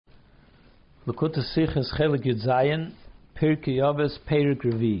L'kutei Sichos Chelek Yud Zayin, Pirkai Avos, Perek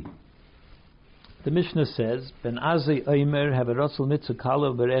Revi. The Mishnah says, Ben Azai Omer have a Ratzal Mitzvah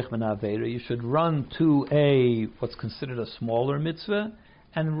Kala Berech Ben Aveira. You should run to what's considered a smaller mitzvah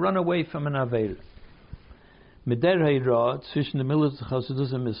and run away from an Aveira. Mider Heira zwischen the Milas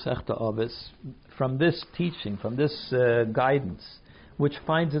Chasidus and Mesechta Avos. From this teaching, from this guidance, which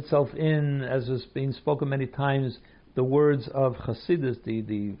finds itself in, as has been spoken many times, the words of Chasidus,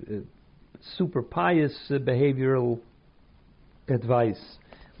 the super pious behavioral advice,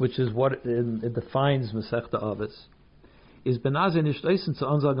 which is what it defines Mesechta Avos, is Ben Azai nicht eisen zu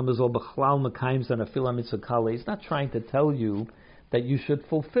ansagen, man soll bechlal mekayim sein afil mitzvah kala. He's not trying to tell you that you should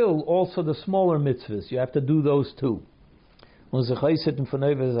fulfill also the smaller mitzvahs. You have to do those too. And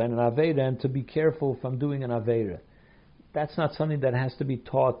to be careful from doing an aveira. That's not something that has to be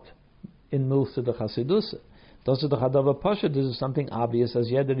taught in Milsa de Chasidusa. This is something obvious,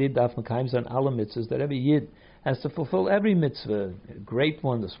 as Yed Rid Daf Mekayim and alle mitzvahs, that every Yid has to fulfill every mitzvah, the great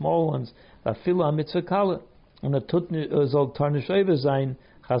one, the small ones, Afila mitzvah kala, and the Tutni zol tarnish over sein,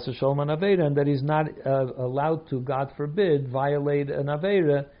 Chas v'sholom an aveira, and that he's not allowed to, God forbid, violate an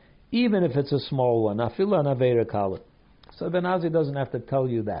aveira, even if it's a small one, Afila an aveira kala. So Ben Azai doesn't have to tell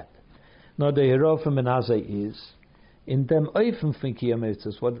you that. No, the hero from Ben Azai is, in them oifim finkiya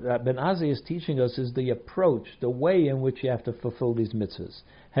mitzvahs, what Ben Azai is teaching us is the approach, the way in which you have to fulfill these mitzvahs.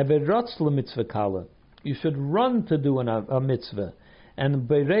 Have a rotzla mitzvah kala. You should run to do a mitzvah, and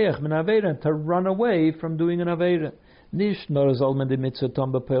bereich min aveira, to run away from doing an aveira. Nish nor zol men de mitzvah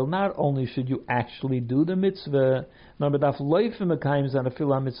tom bepel. Not only should you actually do the mitzvah, nor bedaf loifim mekayim zan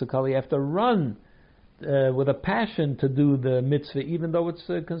afil mitzvah kala. You have to run with a passion to do the mitzvah, even though it's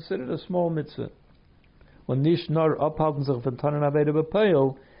considered a small mitzvah. And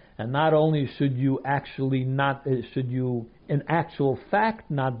not only should you actually not, should you in actual fact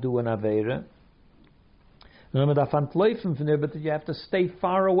not do an aveira, but you have to stay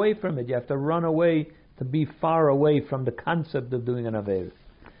far away from it. You have to run away, to be far away from the concept of doing an aveira.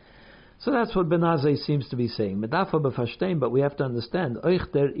 So that's what Ben Azai seems to be saying. But we have to understand,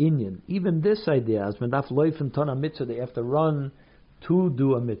 even this idea, as they have to run to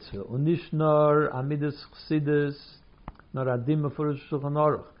do a mitzvah.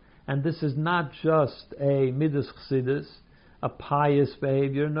 And this is not just a midas chsidis, a pious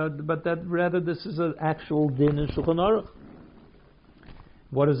behavior, but that rather this is an actual din in Shulchan Aruch.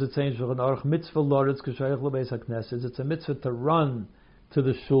 What does it say in Shulchan Aruch? Mitzvah loretz k'shayach l'beis hakneses. It's a mitzvah to run to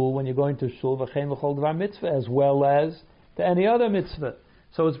the shul when you're going to shul, v'chein l'chol dvar mitzvah, as well as to any other mitzvah.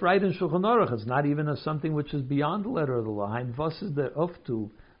 So it's right in Shulchan Aruch. It's not even something which is beyond the letter of the law. Hein was is der oftu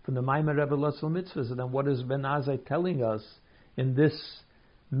from the Maimer Rebbe Lassel mitzvahs. And then what is Ben Azai telling us in this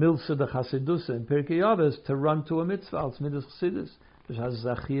Milsa de Chasidusa in Pirkai Avos to run to a mitzvah als midas chassidus?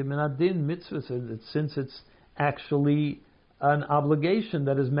 Since it's actually an obligation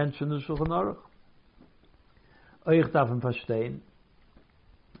that is mentioned in Shulchan Aruch. Euch darf verstehen.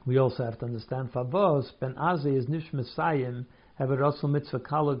 We also have to understand Avos Ben Azai is nish Messiah. Have a Rasul mitzvah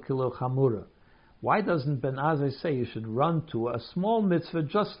kala kilo chamura. Why doesn't Ben Azai say you should run to a small mitzvah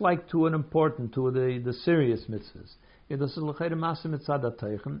just like to an important, to the serious mitzvahs?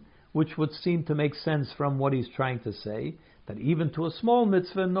 Which would seem to make sense from what he's trying to say, that even to a small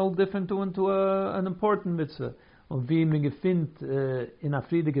mitzvah, no different to an important mitzvah. In a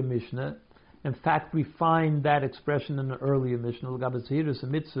friedige Mishnah, in fact, we find that expression in an earlier Mishnah,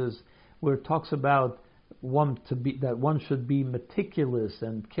 mitzvahs, where it talks about one should be meticulous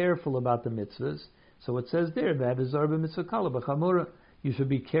and careful about the mitzvahs. So it says there that is arba mitzvah kala b'chamura. You should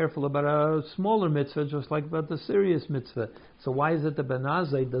be careful about a smaller mitzvah, just like about the serious mitzvah. So why is it that Ben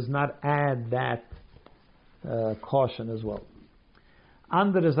Azai does not add that caution as well?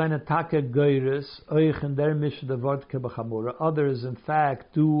 Andere seine Take Geires, euch in der Mishnah the word kibachamura. Others, in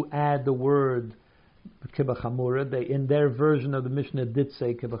fact, do add the word kibachamura. They, in their version of the Mishnah, did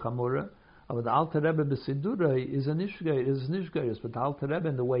say kibachamura. But the Alter Rebbe b'Sidura is a nishgayis. But the Alter Rebbe,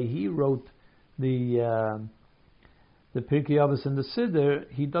 in the way he wrote the Pirkei Avos in the Siddur,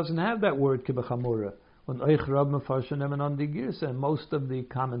 he doesn't have that word kibachamura. And most of the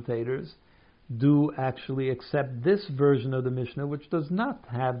commentators do actually accept this version of the Mishnah, which does not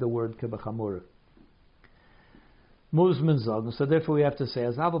have the word kibachamura. So therefore we have to say,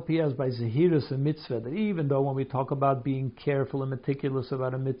 as Avopiyas by Zehirus a mitzvah, that even though when we talk about being careful and meticulous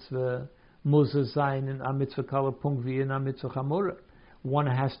about a mitzvah, Muzazain in a mitzvah kala punkt wie in a mitzvah chamura, one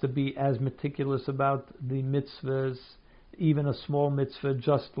has to be as meticulous about the mitzvahs, even a small mitzvah,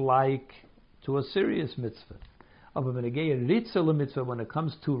 just like to a serious mitzvah. When it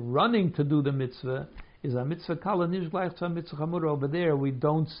comes to running to do the mitzvah, is a mitzvah kala nish gleich to a mitzvah chamura. Over there, we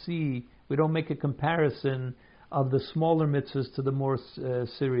don't make a comparison of the smaller mitzvahs to the more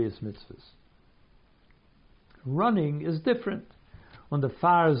serious mitzvahs. Running is different. On the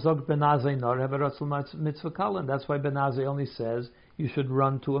far zog ben azay nor have a ratzal mitzvah kala, and that's why ben azay only says you should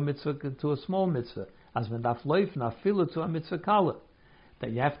run to a mitzvah, to a small mitzvah. As men daf loif nafilu to a mitzvah kala,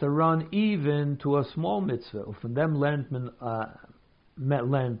 that you have to run even to a small mitzvah. From them learned men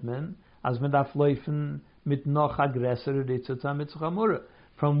as men daf loifen mit noch aggressor ritzot mitzvah chamura.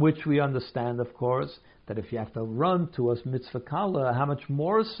 From which we understand, of course, that if you have to run to a mitzvah kala, how much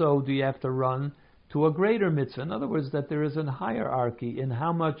more so do you have to run to a greater mitzvah? In other words, that there is a hierarchy in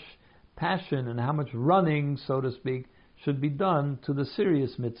how much passion and how much running, so to speak, should be done to the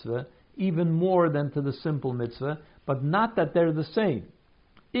serious mitzvah, even more than to the simple mitzvah, but not that they're the same.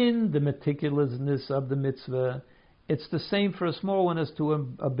 In the meticulousness of the mitzvah, it's the same for a small one as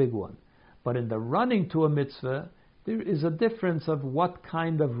to a big one. But in the running to a mitzvah, there is a difference of what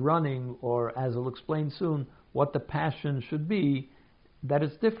kind of running, or as I'll explain soon, what the passion should be, that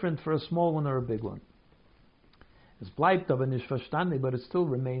is different for a small one or a big one. Es bleibt aber nicht verstanden, but it still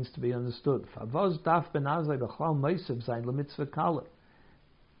remains to be understood. Avos darf ben azay b'chlal meisiv sein l'mitzvah kala.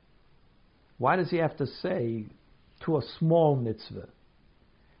 Why does he have to say to a small mitzvah?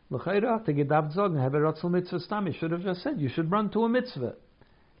 L'chayra te gedav zogen have a ratzal mitzvah stam. He should have just said you should run to a mitzvah,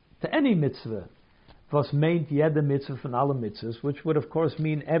 to any mitzvah. Was meint jede mitzvah von alle mitzvahs, which would of course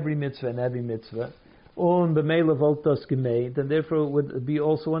mean every mitzvah and every mitzvah. Und b'meila volt das gemeint, and therefore it would be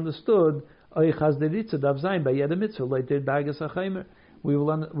also understood. We would understand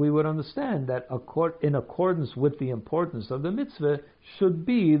that in accordance with the importance of the mitzvah should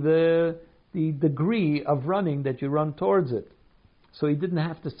be the degree of running that you run towards it. So he didn't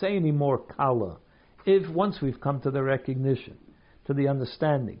have to say any more kala. If once we've come to the recognition, to the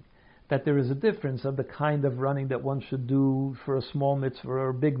understanding, that there is a difference of the kind of running that one should do for a small mitzvah or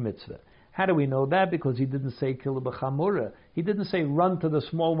a big mitzvah. How do we know that? Because he didn't say kila b'chamura. He didn't say run to the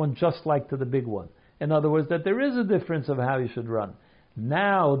small one just like to the big one. In other words, that there is a difference of how you should run.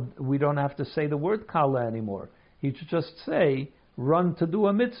 Now we don't have to say the word kala anymore. He should just say run to do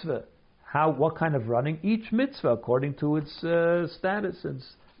a mitzvah. What kind of running? Each mitzvah according to its status,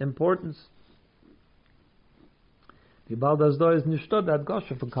 its importance. Since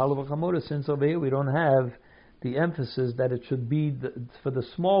over here we don't have the emphasis that it should be for the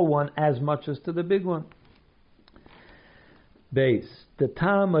small one as much as to the big one. Base. The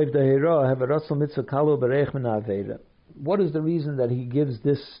time of the hera have a ratzal mitzvah kalu berech min avera. What is the reason that he gives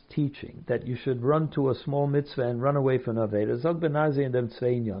this teaching that you should run to a small mitzvah and run away from avera? Zog ben Azai and them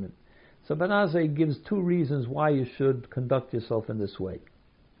tzvei inyanim. So Ben Azai gives two reasons why you should conduct yourself in this way.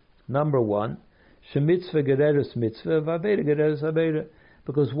 Number one, shemitzvah gereres mitzvah v'avera gereres avera.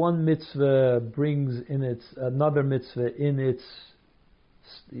 Because one mitzvah brings in another mitzvah in its,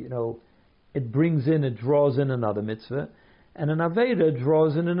 it draws in another mitzvah, and an aveda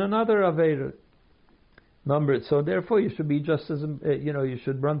draws in another aveda. So therefore you should be just as, you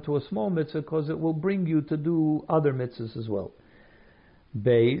should run to a small mitzvah because it will bring you to do other mitzvahs as well.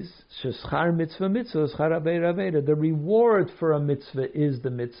 Beis, sheschar mitzvah schar aveda. The reward for a mitzvah is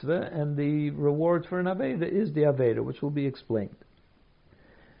the mitzvah, and the reward for an aveda is the aveda, which will be explained.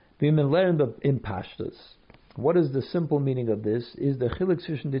 We learn in Pashtus. What is the simple meaning of this? Is the Chelek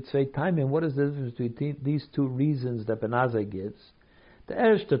zwischen die zwei Teimen? What is the difference between these two reasons that Ben Azai gives? The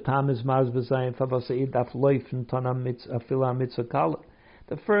erste Tam is Mars B'Zayin Favasei Daf Loifen Tonam Mitzvah Mitzvah Kala.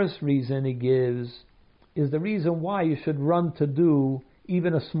 The first reason he gives is the reason why you should run to do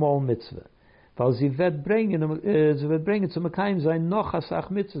even a small mitzvah. Because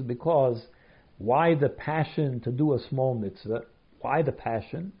why the passion to do a small mitzvah? Why the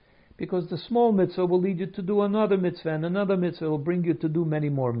passion? Because the small mitzvah will lead you to do another mitzvah, and another mitzvah will bring you to do many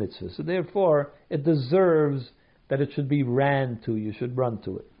more mitzvahs. So therefore, it deserves that it should be ran to. You should run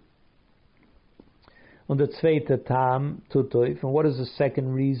to it. Und der zweite Tam tutoif. And what is the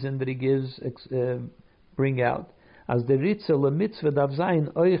second reason that he gives? Bring out as the ritzel le mitzvah darf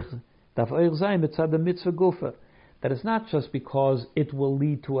euch sein mitzvah the mitzvah gufa. That it's not just because it will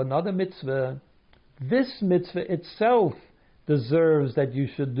lead to another mitzvah. This mitzvah itself deserves that you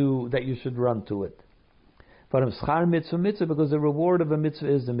should run to it. For schar mitzvah because the reward of a mitzvah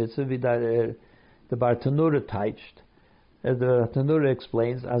is the mitzvah. The Bartanura touched. The Bartanura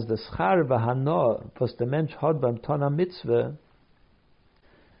explains as the schar v'hano was the mensch had beim tona mitzvah,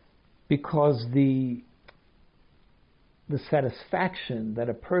 because the satisfaction that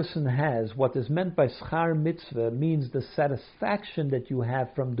a person has. What is meant by schar mitzvah means the satisfaction that you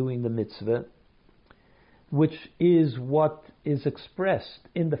have from doing the mitzvah. which is what is expressed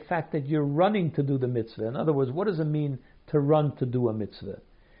in the fact that you're running to do the mitzvah. In other words, what does it mean to run to do a mitzvah?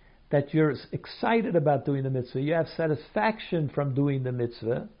 That you're excited about doing the mitzvah, you have satisfaction from doing the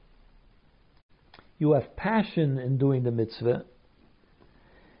mitzvah, you have passion in doing the mitzvah,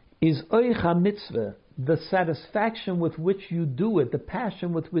 is oicha mitzvah. The satisfaction with which you do it, the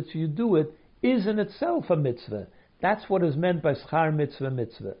passion with which you do it, is in itself a mitzvah. That's what is meant by schar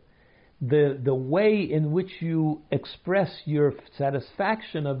mitzvah. The way in which you express your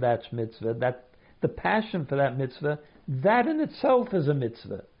satisfaction of that mitzvah, that the passion for that mitzvah, that in itself is a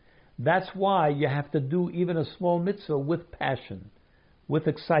mitzvah. That's why you have to do even a small mitzvah with passion, with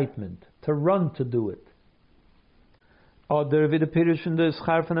excitement, to run to do it. Or the Pirush in the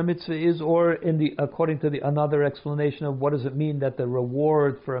schar from a mitzvah is, or according to another explanation of what does it mean that the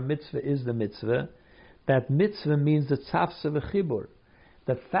reward for a mitzvah is the mitzvah, that mitzvah means the tzafse v'chibur.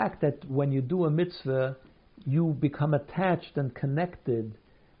 The fact that when you do a mitzvah, you become attached and connected,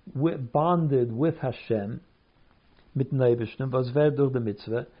 bonded with Hashem, mit Neibishtem, was wer durch the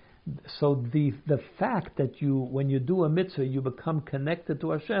mitzvah. So the fact that when you do a mitzvah, you become connected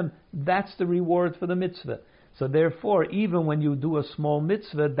to Hashem, that's the reward for the mitzvah. So therefore, even when you do a small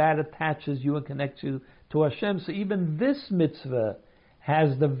mitzvah, that attaches you and connects you to Hashem. So even this mitzvah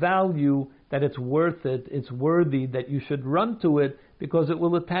has the value that it's worth it, it's worthy, that you should run to it, because it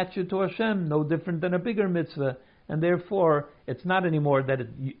will attach you to Hashem, no different than a bigger mitzvah. And therefore, it's not anymore that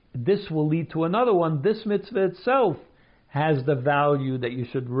this will lead to another one. This mitzvah itself has the value that you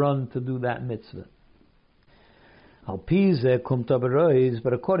should run to do that mitzvah.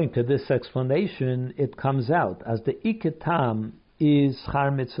 But according to this explanation, it comes out as the iketam is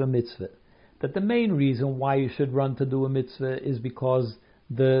schar mitzvah, that the main reason why you should run to do a mitzvah is because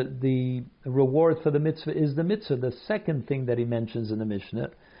the reward for the mitzvah is the mitzvah. The second thing that he mentions in the Mishnah,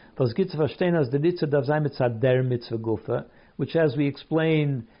 which, as we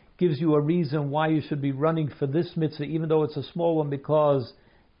explained, gives you a reason why you should be running for this mitzvah, even though it's a small one, because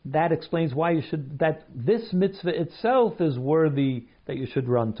that explains why you should, that this mitzvah itself is worthy that you should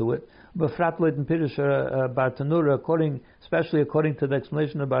run to it. Especially according to the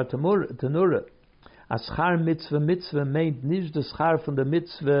explanation of Bar Tanura, Aschar mitzvah made nicht the schar from the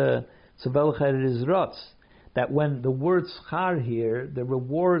mitzvah zu welcher is rotz. That when the word schar here, the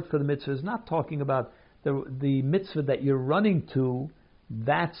reward for the mitzvah, is not talking about the mitzvah that you're running to.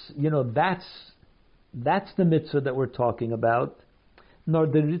 That's the mitzvah that we're talking about. Nor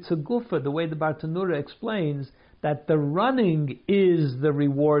the Ritza Gufa, the way the Bar Tanura explains that the running is the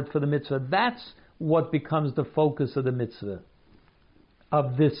reward for the mitzvah. That's what becomes the focus of the mitzvah,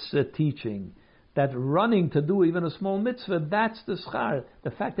 of this teaching. That running to do even a small mitzvah, that's the schar.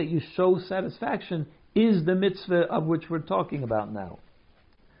 The fact that you show satisfaction is the mitzvah of which we're talking about now.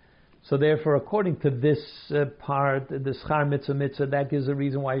 So therefore, according to this part, the schar mitzvah, that gives a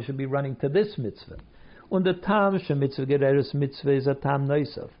reason why you should be running to this mitzvah. Und the tam shemitzvah gereres mitzvah is a tam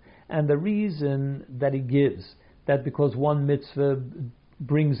noisav. And the reason that he gives, that because one mitzvah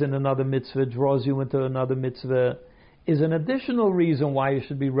brings in another mitzvah, draws you into another mitzvah, is an additional reason why you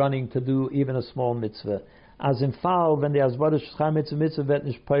should be running to do even a small mitzvah. As in Fall, when the Asbarish Schar mitzvah vet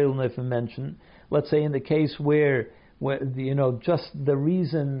nicht peil nefen mention, let's say in the case where just the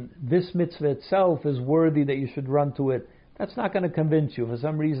reason this mitzvah itself is worthy that you should run to it, that's not going to convince you. For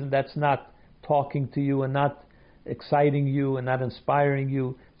some reason, that's not talking to you and not exciting you and not inspiring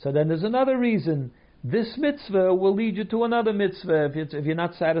you. So then there's another reason. This mitzvah will lead you to another mitzvah. If you're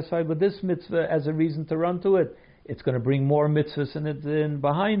not satisfied with this mitzvah as a reason to run to it, it's going to bring more mitzvahs in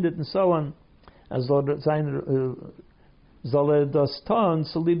behind it and so on. As soll das tun,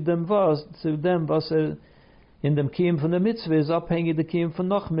 so lieb dem was, zu dem was in dem Kiyum von der Mitzvah is abhängig the Kiyum von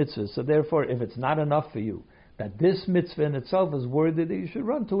noch mitzvahs. So therefore, if it's not enough for you, that this mitzvah in itself is worthy that you should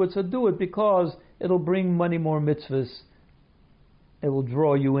run to it, so do it, because it'll bring many more mitzvahs. It will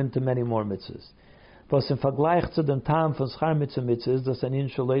draw you into many more mitzvahs. Was im Vergleich zu dem Tam von Schar mitzvah ist das ein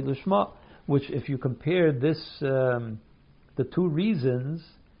Inshallah Lishma, which if you compare this, the two reasons,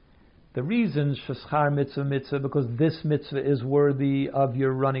 the reasons for Schar mitzvah, because this mitzvah is worthy of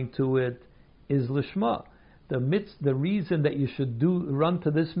your running to it, is Lishma. The reason that you should run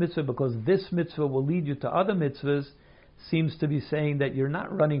to this mitzvah, because this mitzvah will lead you to other mitzvahs, seems to be saying that you're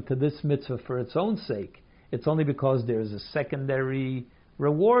not running to this mitzvah for its own sake. It's only because there's a secondary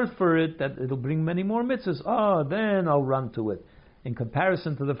reward for it, that it'll bring many more mitzvahs. Then I'll run to it. In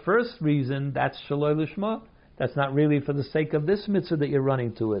comparison to the first reason, that's Shaloi Lishma. That's not really for the sake of this mitzvah that you're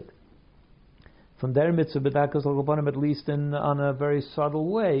running to it. From there, mitzvah b'dakas al-Rabbanim, at least on a very subtle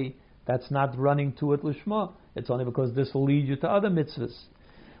way, that's not running to it Lishma. It's only because this will lead you to other mitzvahs.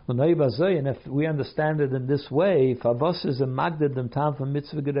 And if we understand it in this way, if Avos is a magded dem tam from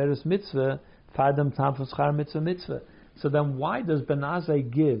mitzvah gereres mitzvah, fadem tam from schar mitzvah. So then why does Ben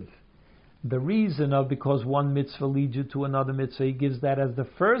Azai give the reason of because one mitzvah leads you to another mitzvah? He gives that as the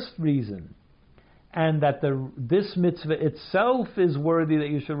first reason. And that this mitzvah itself is worthy that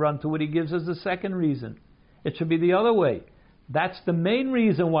you should run to it, he gives as the second reason. It should be the other way. That's the main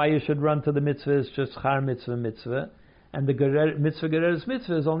reason why you should run to the mitzvah, is just schar mitzvah. And the mitzvah gereres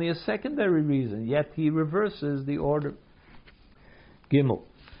mitzvah is only a secondary reason. Yet he reverses the order. Gimel.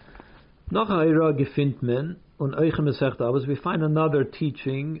 Noch ha'ira gefindt men, und euch in Masechta Avos, we find another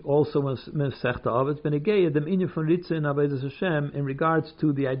teaching, also in Masechta Avos, benegeya dem inyan von Ritze in Avodas Hashem, in regards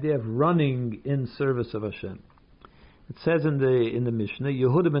to the idea of running in service of Hashem. It says in the Mishnah,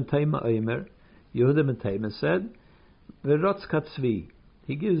 Yehuda ben Taima Omer, Yehuda ben Taima said, V'rotz katzvi.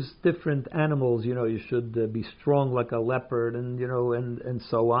 He gives different animals, you should be strong like a leopard, and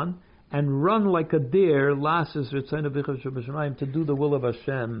so on, and run like a deer, lasis ritzayin avicha shebashamayim, to do the will of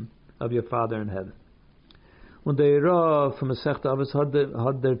Hashem, of your Father in heaven. When they Rav from Masechta Avos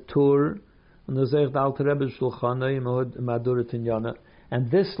had their tour, and the Zech Alter Rebbe Shulchanai Madurat Tinyana, and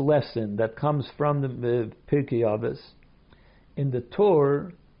this lesson that comes from the Pirkai Avos in the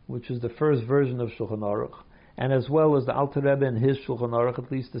tour, which is the first version of Shulchan Aruch, and as well as the Alter Rebbe in his Shulchan Aruch,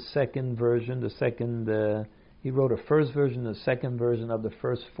 at least the second version, he wrote a first version, the second version of the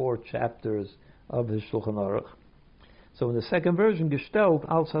first 4 chapters of his Shulchan Aruch. So in the second version, Gestalt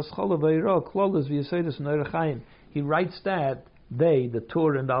als Haschala Vayra Klolas V'Yesodus Neurachayim, he writes that the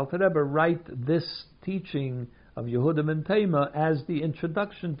Tur and the Alter Rebbe, write this teaching of Yehuda ben Taima as the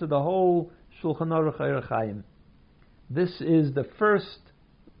introduction to the whole Shulchan Aruch Eirachayim. This is the first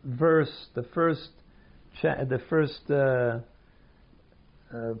verse, the first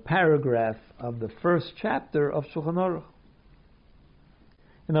paragraph of the first chapter of Shulchan Aruch.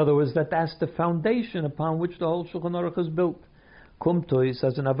 In other words, that's the foundation upon which the whole Shulchan Aruch is built. Kumtois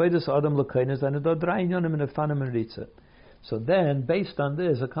as an avodas adam l'kainis and a drei inyanim in a fanim and ritza. So then, based on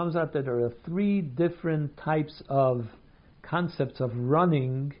this, it comes out that there are 3 different types of concepts of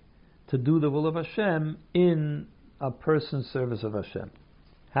running to do the will of Hashem in a person's service of Hashem.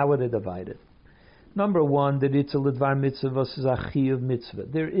 How are they divided? Number 1, the ritza l'dvar mitzvah versus achi of mitzvah.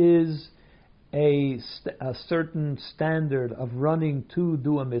 There is a certain standard of running to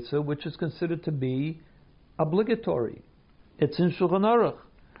do a mitzvah, which is considered to be obligatory. It's in Shulchan Aruch.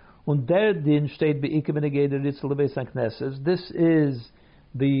 Und der din steht be'ikim benegeder ritza lebeis hakneses. This is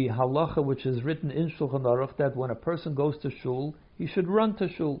the halacha which is written in Shulchan Aruch, that when a person goes to shul, he should run to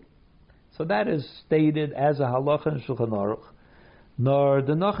shul. So that is stated as a halacha in Shulchan Aruch. Nor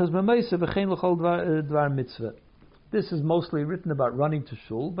the noch is b'meise v'chein l'chol dvar mitzvah. This is mostly written about running to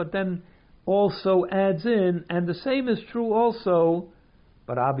shul, but then also adds in, and the same is true also,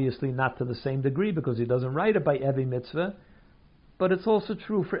 but obviously not to the same degree because he doesn't write it by every mitzvah, but it's also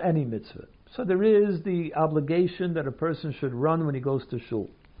true for any mitzvah. So there is the obligation that a person should run when he goes to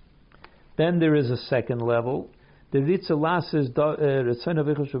shul. Then there is a second level. The ritza las is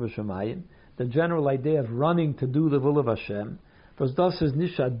the general idea of running to do the will of Hashem. Das is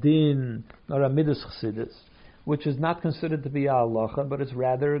nishadin or a midas chassidus, which is not considered to be a halacha, but it's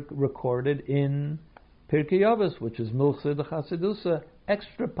rather recorded in Pirkai Avos, which is milchsa de chassidusa,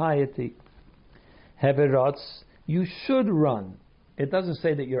 extra piety. Heverotz, you should run. It doesn't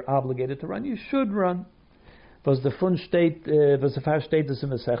say that you're obligated to run. You should run. Was the first state is in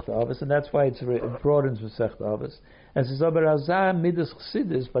Masechta Avos, and that's why it's brought into Masechta Avos. As is aber azah midas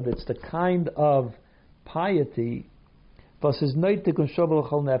chassidus, but it's the kind of piety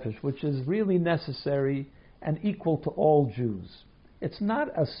which is really necessary and equal to all Jews. It's not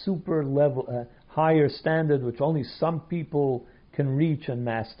a super level, a higher standard which only some people can reach and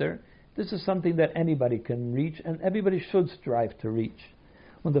master. This is something that anybody can reach, and everybody should strive to reach.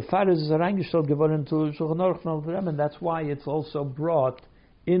 When the Father is reingestellt geworden to Shulchan Aruch, and that's why it's also brought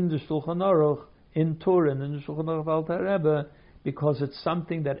in the Shulchan Aruch, in Turin, in the Shulchan Aruch Alter Rebbe, because it's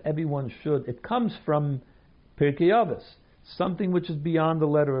something that everyone should. It comes from Pirkai Avos, something which is beyond the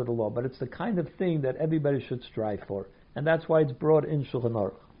letter of the law, but it's the kind of thing that everybody should strive for, and that's why it's brought in Shulchan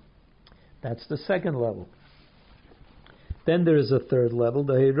Aruch. That's the second level. Then there is a third level,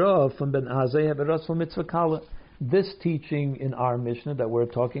 the Hirav from Ben Azai Haberasal Mitzvah Kala. This teaching in our Mishnah that we're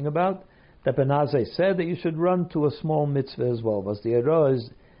talking about, that Ben Azai said that you should run to a small mitzvah as well. Was the Hirav is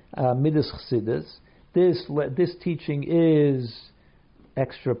Midas Chassidus. This teaching is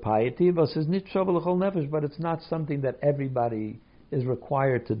extra piety, but it's not something that everybody is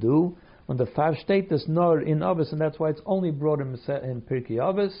required to do. When the Fav state is nor in Avos, and that's why it's only brought in Pirkai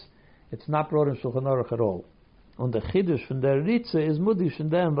Avos. It's not brought in Shulchan Aruch at all. Und der Chiddush von der Ritze is mudish in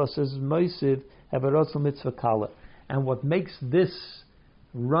dem, was is moisiv, Havarotzel Mitzvah Kala. And what makes this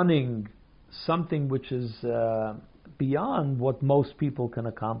running something which is beyond what most people can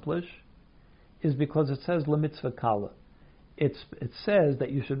accomplish is because it says La Mitzvah Kala. It says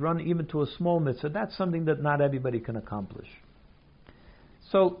that you should run even to a small mitzvah. That's something that not everybody can accomplish.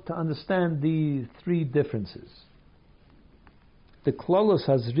 So, to understand the three differences, the Klolos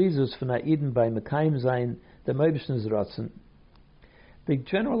has rizus von Aiden by Mekayim Zayin, the Meibishner's Ratzon. The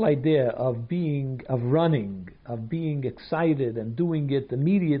general idea of running, of being excited and doing it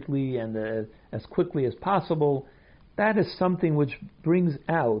immediately and as quickly as possible, that is something which brings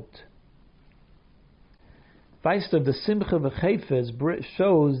out. Weißt of the Simcha v'Chefes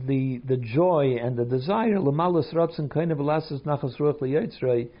shows the joy and the desire l'malas ratzon kaina v'lasas nachas ruach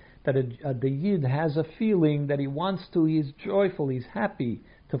liyitzrei, that the Yid has a feeling that he wants to, he's joyful, he's happy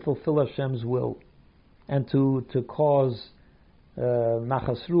to fulfill Hashem's will and to cause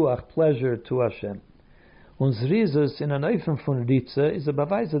nachas ruach, pleasure to Hashem. Und Zrizes in an Eifem von Ritze is a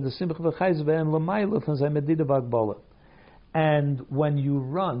beweis of the Simcha v'Chefes v'em l'mayla von sein medida v'agbola. And when you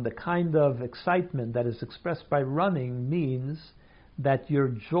run, the kind of excitement that is expressed by running means that your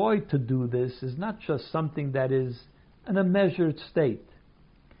joy to do this is not just something that is in a measured state.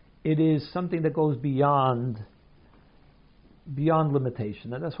 It is something that goes beyond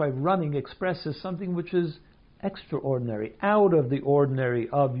limitation. And that's why running expresses something which is extraordinary, out of the ordinary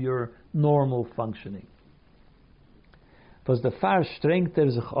of your normal functioning. Was the far strengt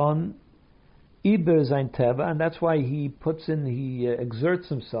sich on Iber sein Teva, and that's why he exerts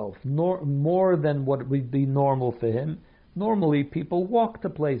himself more than what would be normal for him. Normally, people walk to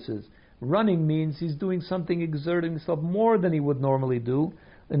places. Running means he's doing something, exerting himself more than he would normally do.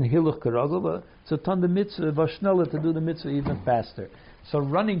 In Hiluch Karagova, so ton the mitzvah vashneller, to do the mitzvah even faster. So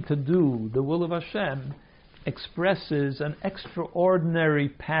running to do the will of Hashem expresses an extraordinary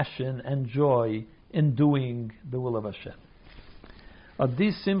passion and joy in doing the will of Hashem.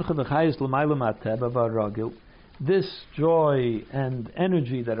 This joy and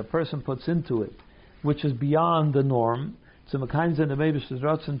energy that a person puts into it, which is beyond the norm, to do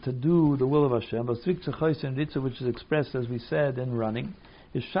the will of Hashem, which is expressed, as we said, in running,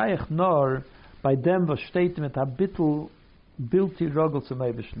 is shaykh nor by them v'shteitim et habitl bilti rogel zum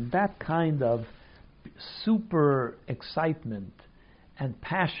Eibishter. That kind of super excitement and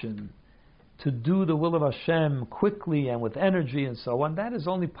passion to do the will of Hashem quickly and with energy and so on, that is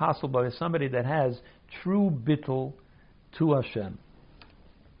only possible by somebody that has true bittul to Hashem.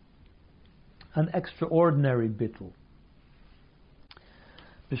 An extraordinary bittul.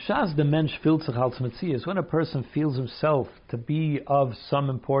 B'shas the mensch fühlt sich als Metzias, when a person feels himself to be of some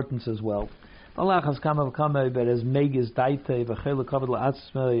importance as well.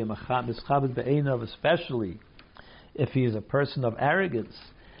 Especially if he is a person of arrogance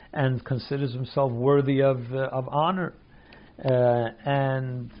and considers himself worthy of honor,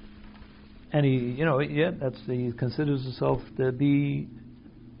 and he he considers himself to be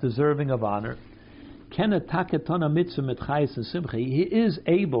deserving of honor. He is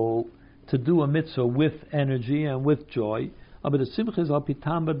able to do a mitzvah with energy and with joy, but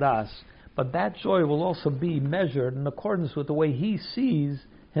that joy will also be measured in accordance with the way he sees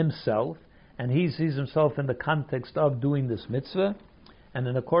himself, and he sees himself in the context of doing this mitzvah, and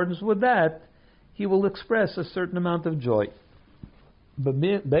in accordance with that, he will express a certain amount of joy. But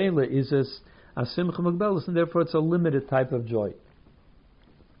Beila is a simcha magbelis, and therefore it's a limited type of joy.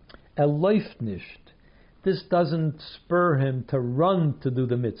 A läuft nicht. This doesn't spur him to run to do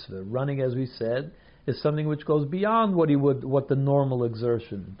the mitzvah. Running, as we said, is something which goes beyond what the normal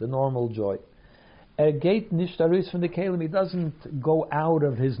exertion, the normal joy. A gate nicht aris from the kelim. He doesn't go out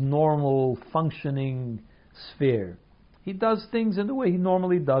of his normal functioning sphere. He does things in the way he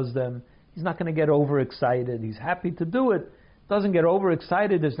normally does them. He's not going to get overexcited. He's happy to do it. Doesn't get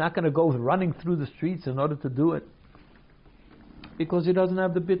overexcited. He's not going to go running through the streets in order to do it, because he doesn't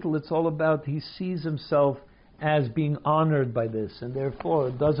have the bittul. It's all about, he sees himself as being honored by this, and therefore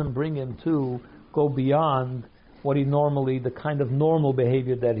it doesn't bring him to go beyond what he normally, the kind of normal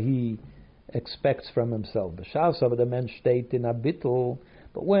behavior that he expects from himself.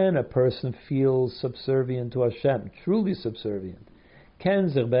 But when a person feels subservient to Hashem, truly subservient,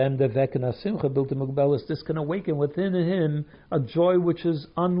 this can awaken within him a joy which is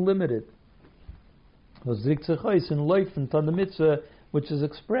unlimited, which is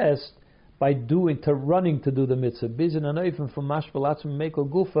expressed by running to do the mitzvah.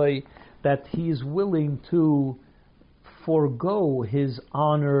 That he is willing to forego his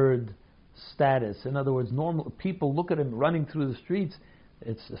honored status. In other words, normal people look at him running through the streets.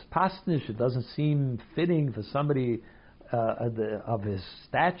 it's pastnish. It doesn't seem fitting for somebody of his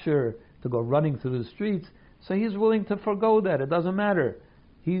stature to go running through the streets. So he's willing to forego that. It doesn't matter.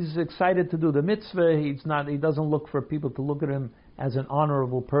 He's excited to do the mitzvah. He doesn't look for people to look at him as an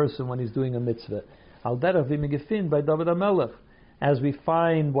honorable person when he's doing a mitzvah. Al derech v'migefin by David HaMelech, as we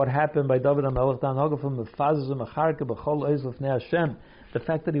find what happened by David HaMelech, the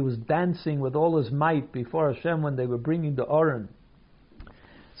fact that he was dancing with all his might before Hashem when they were bringing the Aron.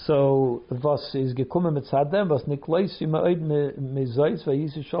 So, was is gekommen mit Zadem, was nikloisi ma'od mezois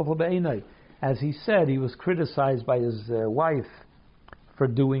v'yisi shofel be'enai. As he said, he was criticized by his wife for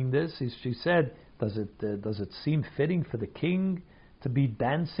doing this. She said, does it seem fitting for the king to be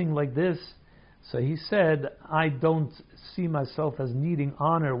dancing like this? So he said, I don't see myself as needing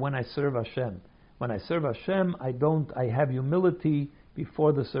honor when I serve Hashem. When I serve Hashem, I have humility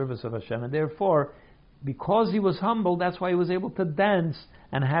before the service of Hashem. And therefore, because he was humble, that's why he was able to dance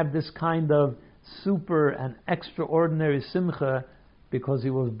and have this kind of super and extraordinary simcha, because he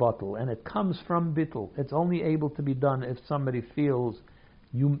was batel. And it comes from bittul. It's only able to be done if somebody feels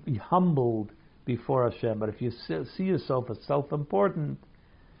humbled before Hashem. But if you see yourself as self-important,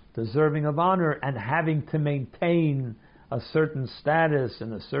 deserving of honor, and having to maintain a certain status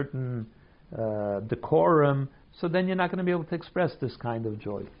and a certain decorum, so then you're not going to be able to express this kind of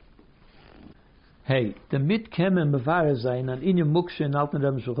joy. Hey, the mitkemen mevarer sein an inyan mukshe in Alten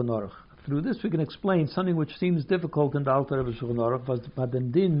Rebbe Shulchan Aruch. Through this we can explain something which seems difficult in the Alten Rebbe Shulchan Aruch, was the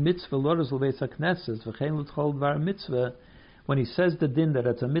din mitzvah loros l'beis haknesses v'chein l'tchol dvar mitzvah, when he says the din that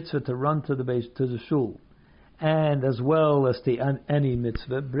it's a mitzvah to run to the shul, and as well as the any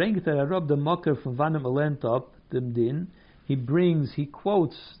mitzvah, bringt Rab the mocker from vanim alent up the din. He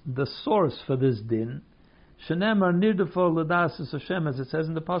quotes the source for this din. Shenemar nirdafo l'das Hashem, as it says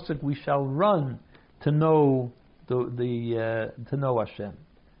in the pasuk, we shall run to know to know Hashem.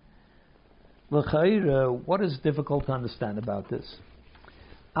 L'chaira, what is difficult to understand about this?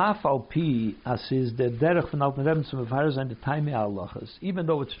 Afal pi as is the derech von Alten Rebbe zum Mevarer sein the taimei halachas. Even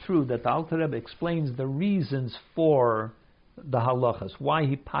though it's true that the Alter Rebbe explains the reasons for the halachas, why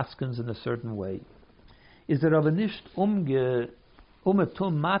he paskens in a certain way, is there aber nicht matik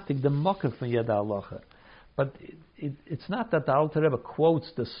the mocker von jeder halacha. But it's not that the Alter Rebbe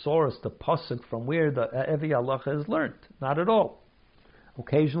quotes the source, the pasuk from where every halacha is learned. Not at all.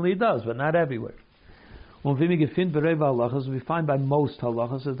 Occasionally it does, but not everywhere. We find by most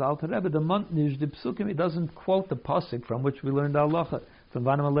halachas as the Alter Rebbe, the montnish, the psukim, he doesn't quote the pasuk from which we learned the halacha. From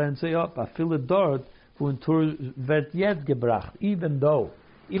Vanim Alein Zeyop, afile dort, wo in Tur wird yet gebracht, even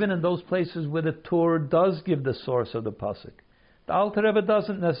in those places where the Tur does give the source of the pasuk. The Alter Rebbe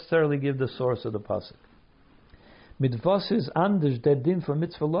doesn't necessarily give the source of the pasuk. Mitvos is anders der din for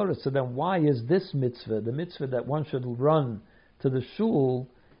mitzvah loris. So then why is this mitzvah, the mitzvah that one should run to the shul,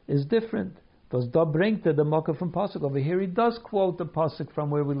 is different? Because da bringt the mocker from pasuk. Over here he does quote the pasuk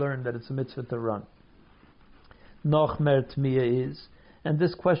from where we learned that it's a mitzvah to run. Noch mer tmiya is, and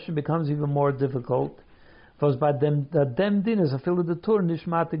this question becomes even more difficult. Because by dem din is a fill of the Tur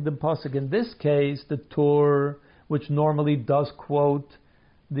nishmatik the pasuk. In this case, the Tur, which normally does quote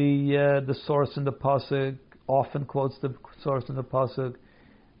the source in the pasuk, often quotes the source in the pasuk,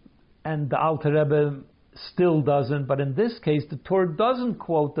 and the Alter Rebbe still doesn't. But in this case, the Tur doesn't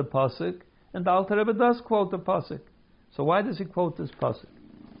quote the pasuk, and the Alter Rebbe does quote the pasuk. So why does he quote this pasuk?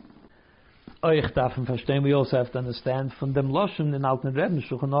 We also have to understand from dem Loshen in Alten Rebbe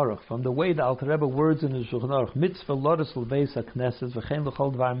Shulchan Aruch, from the way the Alter Rebbe words in the Shulchan Aruch, mitzvah loris l'beis haknesses v'chein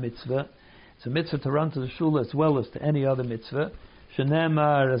l'chol dvar mitzvah. It's a mitzvah to run to the shul as well as to any other mitzvah.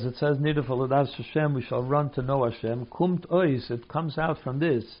 Shenemar, as it says, nidafal l'das Hashem, we shall run to know Hashem. Kumt ois, it comes out from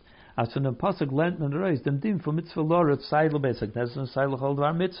this. As in the pasuk lent and ois, dem din for mitzvah loris tzai l'beis haknesses and tzai l'chol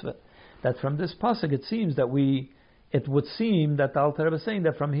dvar mitzvah. That from this pasuk it seems that it would seem that the Alter Rebbe is saying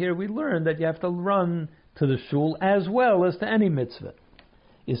that from here we learn that you have to run to the shul as well as to any mitzvah.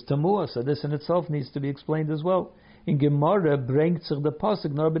 Is tamua, so this in itself needs to be explained as well. In Gemara, bringt sich the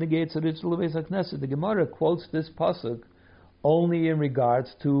pasuk nor benegates a ritual of Knesset. The Gemara quotes this pasuk only in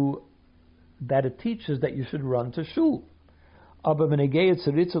regards to that it teaches that you should run to shul. Aber benegates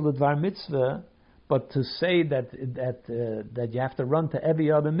a ritual of dvar mitzvah, but to say that you have to run to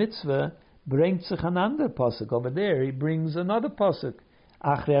every other mitzvah, brings sich another pasuk. Over there, he brings another pasuk.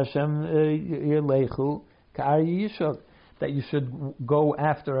 Achri Hashem yelechu ka'ar yishok. That you should go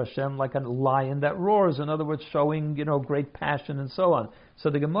after Hashem like a lion that roars. In other words, showing great passion and so on.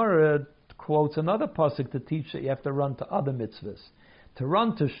 So the Gemara quotes another pasuk to teach that you have to run to other mitzvahs. To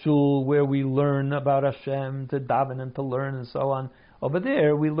run to shul where we learn about Hashem, to daven and to learn and so on. Over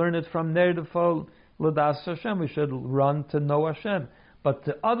there, we learn it from Nerdefol L'das Hashem. We should run to know Hashem. But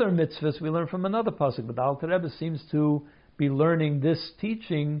the other mitzvahs we learn from another pasuk. But the Alter Rebbe seems to be learning this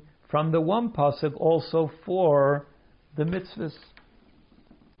teaching from the one pasuk also for the mitzvahs.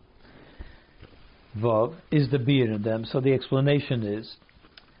 Vav is the beer in them. So the explanation is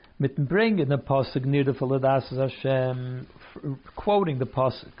mit bringing the pasuk near the Faladas Hashem, quoting the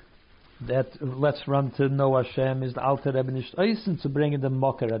pasuk that let's run to know Hashem is the Alter Rebbe nicht eisen to bring in the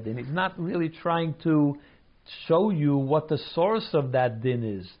Mokar Adin. He's not really trying to show you what the source of that din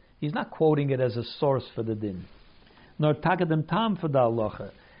is. He's not quoting it as a source for the din. Nor tagadim tam for the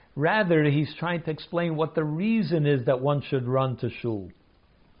halacha. Rather, he's trying to explain what the reason is that one should run to shul.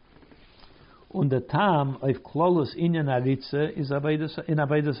 Und the tam of klolus inyan aritze is in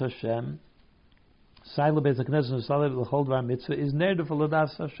avodas Hashem. Saila bezak nezon saila l'chol dvar mitzvah is ner de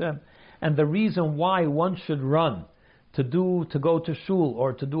v'lodas Hashem. And the reason why one should run to go to shul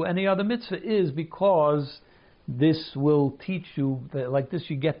or to do any other mitzvah is because this will teach you that like this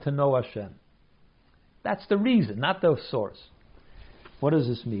you get to know Hashem. That's the reason, not the source. What does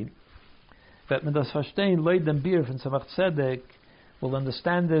this mean? That man das verstehen, Leute den Bier von Tzemach Tzedek will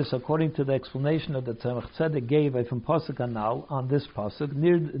understand this according to the explanation that the Tzemach Tzedek gave from Pasuk Anal on this Pasuk.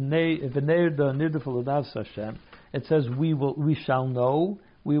 Near the Faladas Hashem, it says we shall know,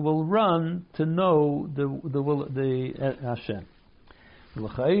 we will run to know the Hashem.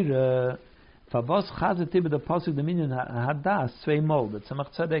 Favos chazeti the pasuk the minyan hadas zweimol. The Tzemach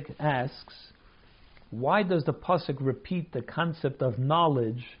Tzedek asks, why does the pasuk repeat the concept of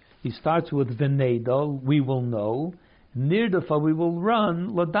knowledge? He starts with v'neidol, we will know. Nirdafa, we will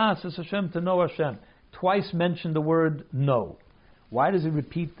run. Ladas es Hashem, to know Hashem. Twice mention the word know. Why does he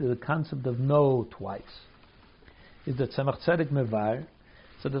repeat the concept of know twice? Is the Tzemach Tzedek mevar?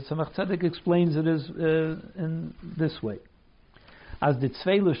 So the Tzemach Tzedek explains it as in this way. As the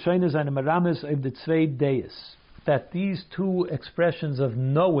zwei lashonos and meramis of the zwei deis, that these two expressions of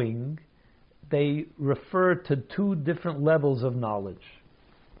knowing, they refer to two different levels of knowledge,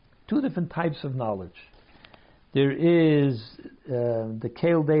 two different types of knowledge. There is the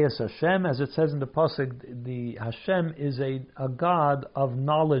Keil Deis Hashem, as it says in the pasuk. The Hashem is a God of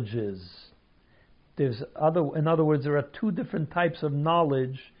knowledges. In other words, there are two different types of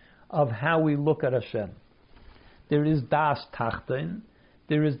knowledge of how we look at Hashem. There is Das Tachton.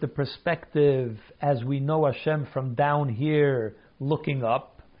 There is the perspective as we know Hashem from down here looking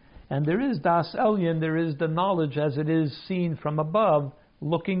up. And there is Das Elyon. There is the knowledge as it is seen from above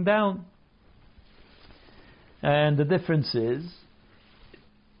looking down. And the difference is,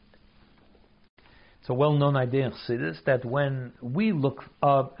 it's a well-known idea in Chassidus that when we look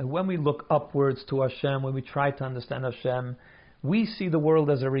upwards to Hashem, when we try to understand Hashem, we see the world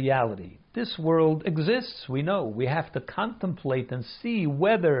as a reality. This world exists, we know. We have to contemplate and see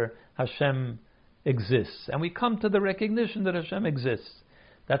whether Hashem exists. And we come to the recognition that Hashem exists.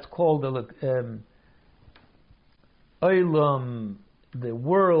 That's called the Olam, the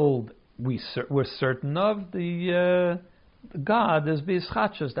world we're certain of. The God is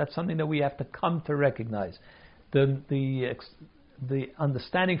B'yischachus. That's something that we have to come to recognize. The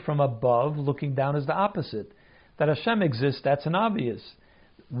understanding from above, looking down, is the opposite. That Hashem exists, that's an obvious.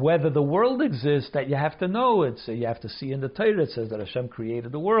 Whether the world exists, that you have to know. You have to see in the Torah, it says that Hashem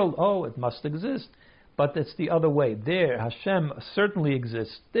created the world. Oh, it must exist. But it's the other way. There, Hashem certainly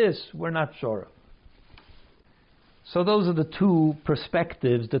exists. This, we're not sure of. So those are the two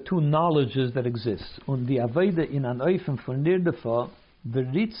perspectives, the two knowledges that exist. Und die Avodah in an Eufen von Nirdefa, the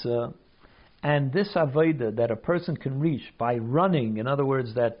Ritza, and this Avodah that a person can reach by running, in other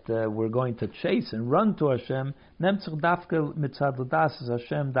words, that we're going to chase and run to Hashem, Nemtzach Dafke Mitzad Das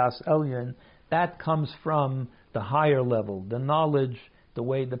Hashem Das Elyon, that comes from the higher level, the knowledge, the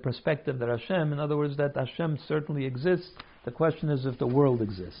way, the perspective that Hashem, in other words, that Hashem certainly exists. The question is if the world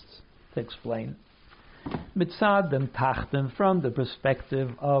exists. To explain. Mitzad and Tachten, from the perspective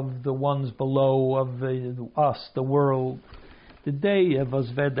of the ones below, of us, the world, the day of us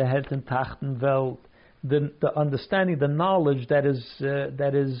the head and Tachten Welt, the understanding, the knowledge that is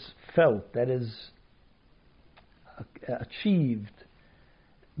felt, that is achieved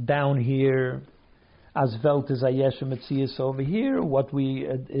down here. As Welt is Ayesha Metzias over here, what we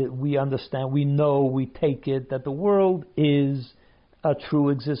understand, we know, we take it that the world is a true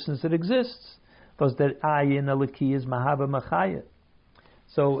existence that exists. So another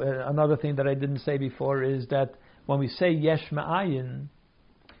thing that I didn't say before is that when we say Yesh Ma'ayin,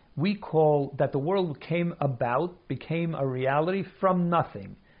 we call that the world became a reality from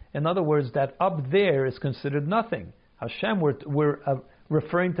nothing. In other words, that up there is considered nothing. Hashem, we're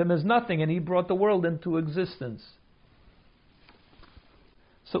referring to him as nothing, and he brought the world into existence.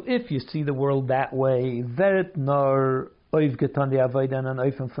 So if you see the world that way, Veret Nor oiv getan the avodah and an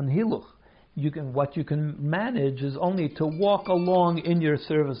oifen von hiluch. What you can manage is only to walk along in your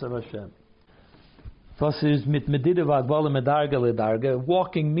service of Hashem.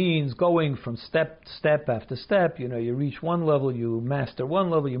 Walking means going from step after step. You reach one level, you master one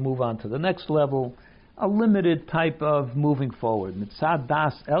level, you move on to the next level. A limited type of moving forward. Mitzad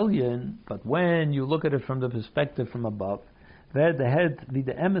das elyon, but when you look at it from the perspective from above, the head, the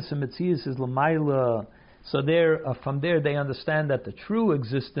emes and mitzias is l'mayla. So from there they understand that the true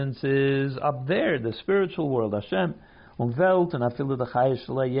existence is up there, the spiritual world, Hashem, Welt and afilu the chayish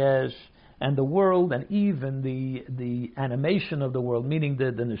layesh, and the world, and even the animation of the world, meaning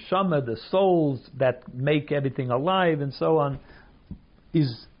the neshama, the souls that make everything alive, and so on,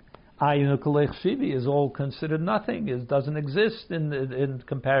 is ayin kolech shivi, is all considered nothing. It doesn't exist in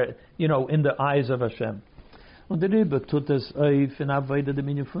the eyes of Hashem.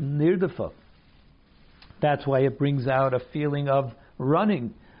 That's why it brings out a feeling of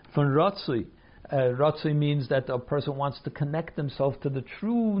running from Ratzui. Ratzui means that a person wants to connect himself to the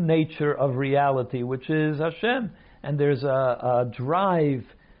true nature of reality, which is Hashem. And there's a drive,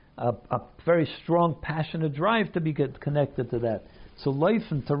 a very strong, passionate drive to be connected to that. So life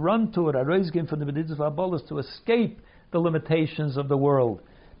and to run to it, from the B'didzah V'Abolos, to escape the limitations of the world,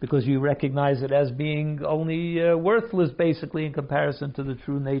 because you recognize it as being only worthless, basically, in comparison to the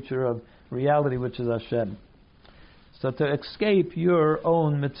true nature of reality, which is Hashem. So to escape your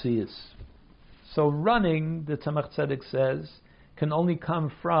own mitzias. So running, the Tzemach Tzedek says, can only come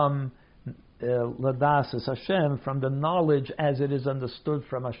from Ladas as Hashem, from the knowledge as it is understood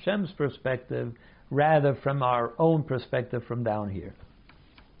from Hashem's perspective, rather from our own perspective from down here.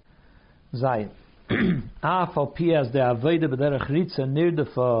 Zayin. Afal pias de avoide b'derech ritze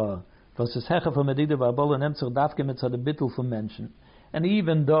nirdefa, was es hecha von medida v'abol and emtzach dafke mitzad the bittul from mention. And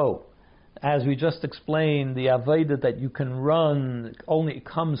even though, as we just explained, the avoide that you can run only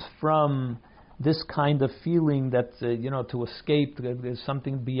comes from this kind of feeling that, to escape, there's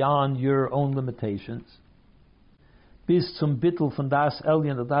something beyond your own limitations. Bis zum Bittel von das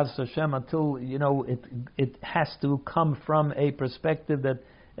Elyon, the das Hashem, until, it has to come from a perspective that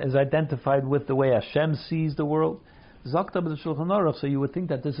is identified with the way Hashem sees the world. Zokta b'the Shulchan Aruch, so you would think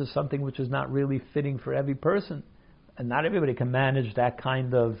that this is something which is not really fitting for every person. And not everybody can manage that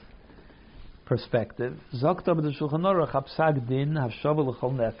kind of perspective. Zokta b'the Shulchan Aruch, hapsag din, havshavel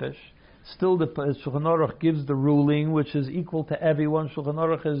l'chol nefesh. Still, the Shulchan Aruch gives the ruling which is equal to everyone. Shulchan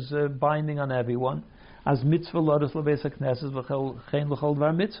Aruch is binding on everyone. As mitzvah lodas lebeis hakneses v'chein l'chol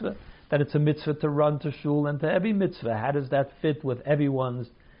dvar mitzvah. That it's a mitzvah to run to shul and to every mitzvah. How does that fit with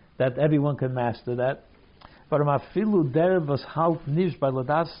that everyone can master that? But mafilu dervas halt nish by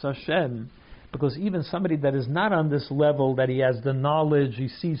ladas Hashem, because even somebody that is not on this level, that he has the knowledge, he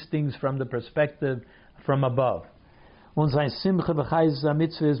sees things from the perspective from above. And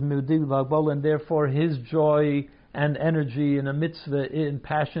therefore his joy and energy in a mitzvah, in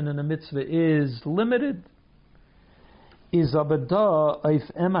passion in a mitzvah, is limited. Still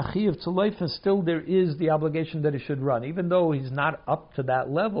there is the obligation that he should run, even though he's not up to that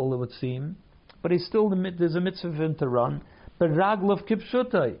level, it would seem. But there's a mitzvah for him to run. But raglov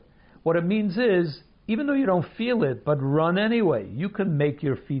kipshutai, what it means is, even though you don't feel it, but run anyway. You can make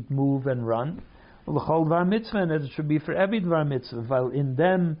your feet move and run. L'chol dvar mitzvah, and it should be for every dvar mitzvah. While in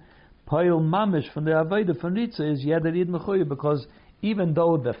them, poil mamish from the avodah from ritza is yederid mechuyev, because even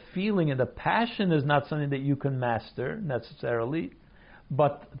though the feeling and the passion is not something that you can master necessarily,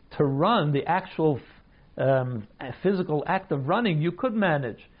 but to run, the actual physical act of running, you could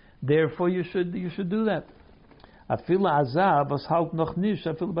manage. Therefore, you should do that. Afil azab was halt noch nish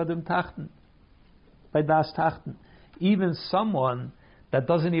afil bei dem tachten, bei das tachten. Even someone that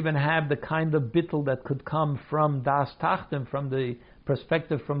doesn't even have the kind of bittul that could come from das tachten, from the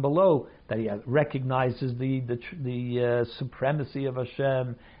perspective from below, that he recognizes the supremacy of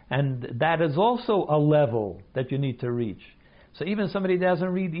Hashem, and that is also a level that you need to reach. So even somebody that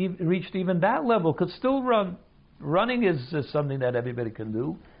hasn't reached even that level could still run. Running is something that everybody can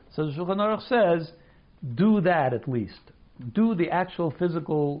do. So the Shulchan Aruch says, do that at least. Do the actual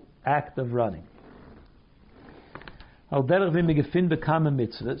physical act of running. As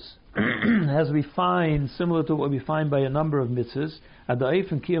we find, similar to what we find by a number of mitzvahs, at the Eif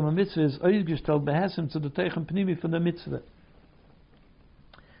Kiyam mitzvah is ausgestellt behessen zu der Teichen Pnimi von der mitzvah.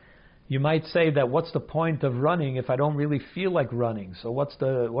 You might say that what's the point of running if I don't really feel like running? So what's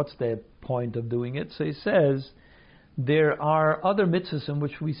the point of doing it? So he says there are other mitzvahs in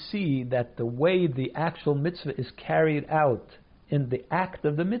which we see that the way the actual mitzvah is carried out in the act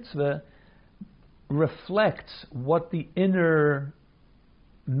of the mitzvah reflects what the inner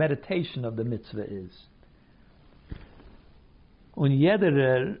meditation of the mitzvah is. Und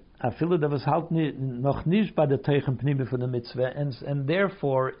jeder, afilo da was halt noch nicht bei der Teichen Pnimi for the mitzvah, and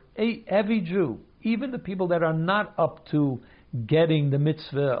therefore every Jew, even the people that are not up to getting the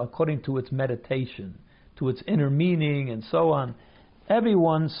mitzvah according to its meditation, to its inner meaning and so on,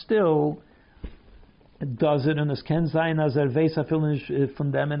 everyone still does it, and as Ken Zayin as Veis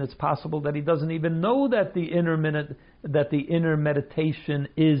from them, and it's possible that he doesn't even know that the inner meditation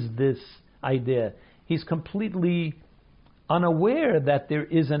is this idea. He's completely unaware that there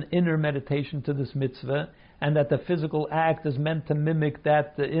is an inner meditation to this mitzvah, and that the physical act is meant to mimic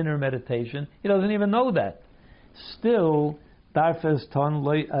that the inner meditation. He doesn't even know that. Still, he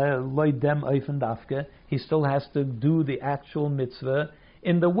still has to do the actual mitzvah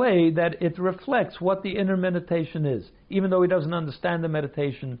in the way that it reflects what the inner meditation is, even though he doesn't understand the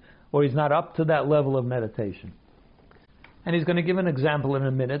meditation or he's not up to that level of meditation. And he's going to give an example in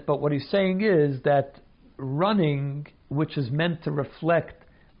a minute, but what he's saying is that running, which is meant to reflect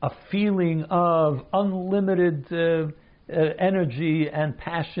a feeling of unlimited energy and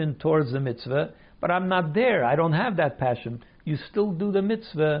passion towards the mitzvah, but I'm not there, I don't have that passion. You still do the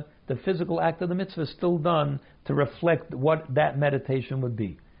mitzvah, the physical act of the mitzvah is still done to reflect what that meditation would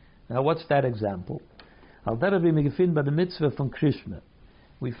be. Now what's that example? Al darabi megefin by the mitzvah from Krishma.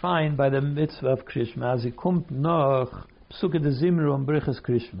 We find by the mitzvah of Krishma, as it kommt noch psuke de zimru and briches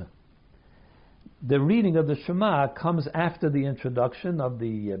Krishma. The reading of the Shema comes after the introduction of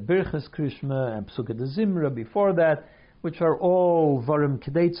the Birchas Krishma and Psuke de Zimra before that, which are all Varim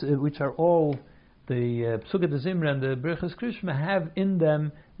Kedeitz, which are all the Psuke de Zimra and the Birchas Krishma have in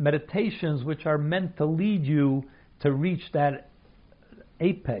them meditations which are meant to lead you to reach that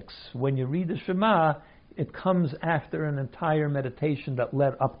apex. When you read the Shema, it comes after an entire meditation that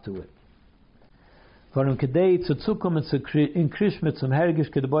led up to it. Varim Kedeitz Tzukum in Krishma zum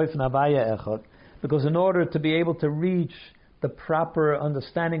Hergish Kedeboy von Avaya Echot. Because in order to be able to reach the proper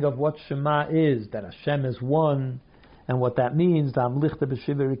understanding of what Shema is, that Hashem is one, and what that means, that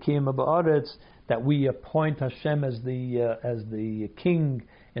we appoint Hashem as the king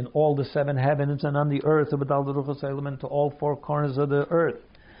in all the seven heavens and on the earth, and to all four corners of the earth.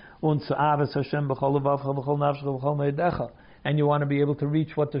 And you want to be able to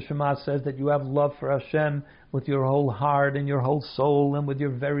reach what the Shema says, that you have love for Hashem with your whole heart and your whole soul and with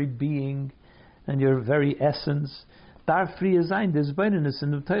your very being and your very essence. In order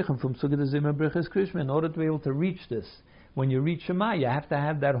to be able to reach this, when you reach Shema, you have to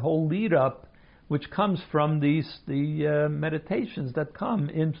have that whole lead up, which comes from the meditations that come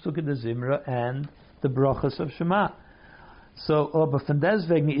in Psuke de Zimra and the brachas of Shema. So,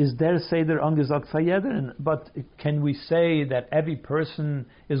 but can we say that every person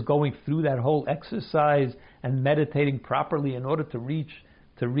is going through that whole exercise and meditating properly in order to reach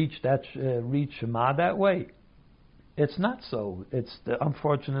Shema that way? It's not so. It's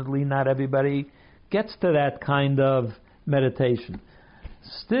unfortunately not everybody gets to that kind of meditation.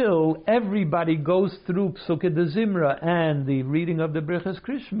 Still, everybody goes through Psuke de Zimra and the reading of the Birchas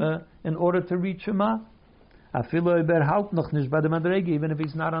Krishma in order to reach Shema. Even if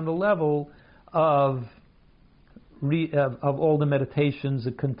he's not on the level of all the meditations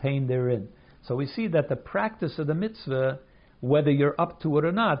contained therein. So we see that the practice of the mitzvah, whether you're up to it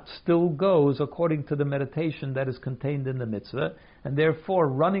or not, still goes according to the meditation that is contained in the mitzvah. And therefore,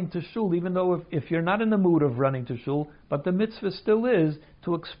 running to shul, even though if you're not in the mood of running to shul, but the mitzvah still is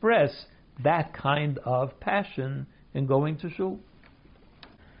to express that kind of passion in going to shul.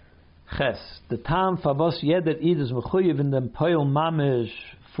 Ches, the tam favos jeder Eid is mechuyev in dem poil mamish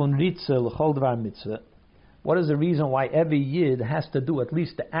fun ritze l'chol dvar mitzvah. What is the reason why every Yid has to do at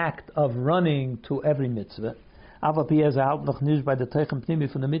least the act of running to every mitzvah? By the Teichen Pnimi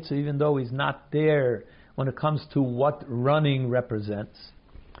from the mitzvah, even though he's not there when it comes to what running represents.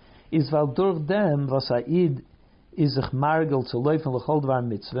 Is weil durch dem was Eid is sich margel zu laufen l'chol dvar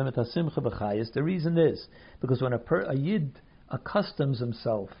mitzvah mit hasimcha b'chayis. The reason is because when a Yid accustoms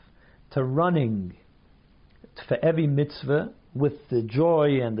himself to running for every mitzvah with the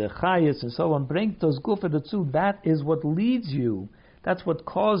joy and the chayis and so on, bringt das gufa dazu. That is what leads you. That's what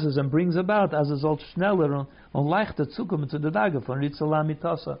causes and brings about as es soll schneller und leichter zukommen zu der Dage von Ritzola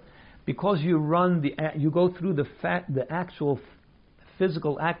Mitasa. Because you run, you go through the actual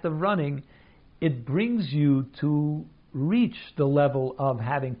physical act of running, it brings you to reach the level of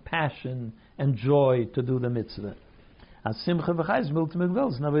having passion and joy to do the mitzvah. As simcha v'chayis multimate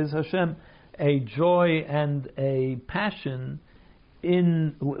wells, now is Hashem a joy and a passion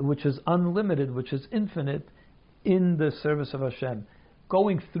which is unlimited, which is infinite, in the service of Hashem.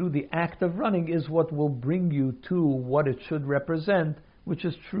 Going through the act of running is what will bring you to what it should represent, which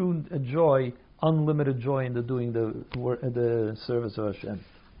is true joy unlimited joy in doing the service of Hashem.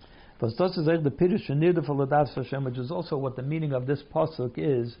 Which is also what the meaning of this pasuk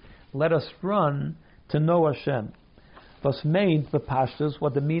is. Let us run to know Hashem. What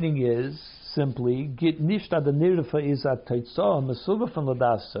the meaning is simply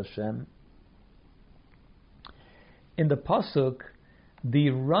in the pasuk. The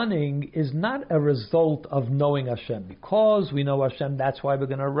running is not a result of knowing Hashem. Because we know Hashem, that's why we're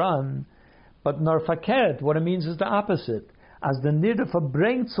going to run. But nor fakert, what it means is the opposite. As the nirdafa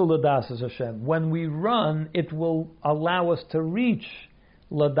brings to Ladas Hashem, when we run, it will allow us to reach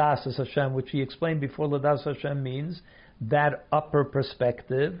Ladas Hashem, which he explained before. Ladas Hashem means that upper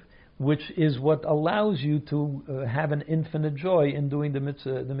perspective, which is what allows you to have an infinite joy in doing the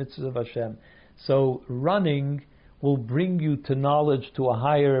mitzvahs of Hashem. So running will bring you to knowledge, to a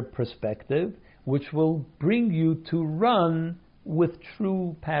higher perspective, which will bring you to run with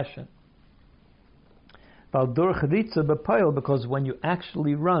true passion. Because when you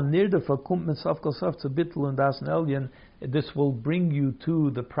actually run, this will bring you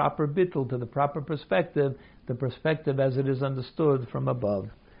to the proper bittul, to the proper perspective, the perspective as it is understood from above.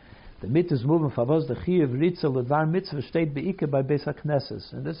 The mit is moving favos the chiyuv ritza ledvar mitzvah state beike by Beis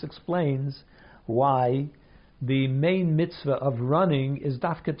HaKnesses, and this explains why the main mitzvah of running is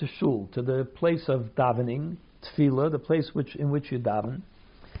dafka to shul, to the place of davening, tefillah, the place in which you daven.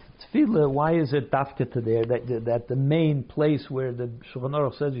 Tefillah, why is it dafka to there? That the main place where the Shulchan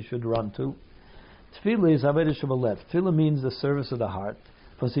Aruch says you should run to. Tefillah is avodah shebalev. Tefillah means the service of the heart.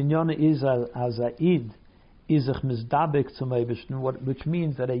 Vasinyana is as a id izach mizdabek to Meibishnu, which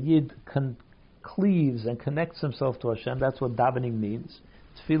means that a yid cleaves and connects himself to Hashem. That's what davening means.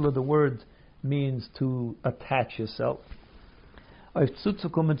 Tefillah, the word means to attach yourself. To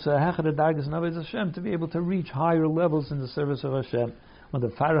be able to reach higher levels in the service of Hashem. And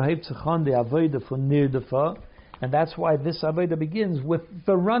that's why this avodah begins with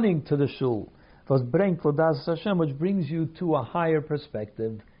the running to the shul, which brings you to a higher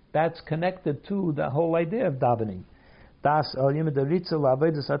perspective. That's connected to the whole idea of davening. That's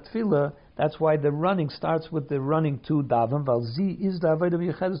why the running starts with the running to daven.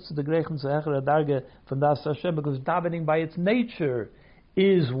 Because davening by its nature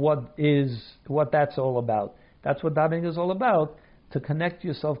is what that's all about. That's what davening is all about. To connect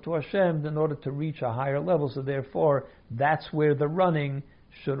yourself to Hashem in order to reach a higher level. So therefore, that's where the running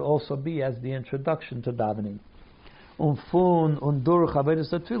should also be as the introduction to davening. And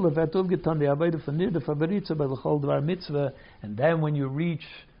then when you reach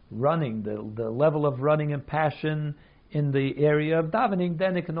running, the level of running and passion in the area of davening,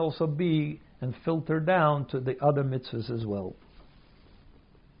 then it can also be and filter down to the other mitzvahs as well.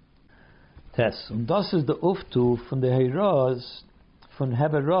 Und das ist der Auftu von der Heiras von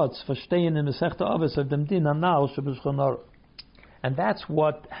Heberotz verstehen in Masechta Avos of dem Din Anal Shebeshulchan Aruch. And that's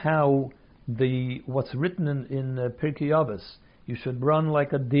what's written in Pirkai Avos. You should run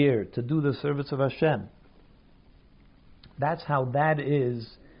like a deer to do the service of Hashem. That's how that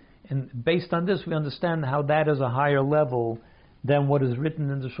is, and based on this we understand how that is a higher level than what is written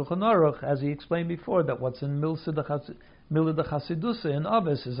in the Shulchan Aruch, as he explained before, that what's in Milsa de Chasidusa in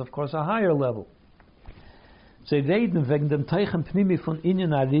Avos is of course a higher level. Sie reden wegen dem Teichen Pnimi von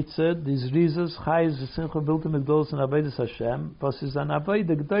Inyan Aritze, des Rieses, Chais, Simcha, Bilte mit Golos and Avodas Hashem, was is an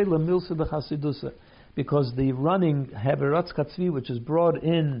Avodah G'dayla Milsa de Chasidusa. Because the running Heberotz Katzvi, which is brought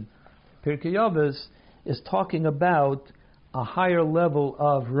in Pirkei Avos, is talking about a higher level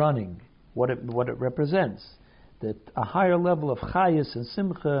of running, what it represents. That a higher level of Chayis and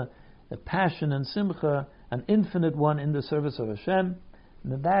Simcha, a passion and Simcha, an infinite one in the service of Hashem,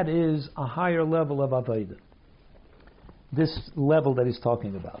 and that is a higher level of Avodah. This level that he's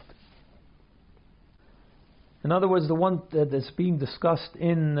talking about. In other words, the one that's being discussed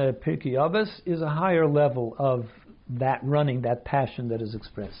in Pirkei Avos is a higher level of that running, that passion that is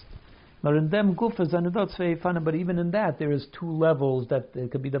expressed. But even in that, there is two levels that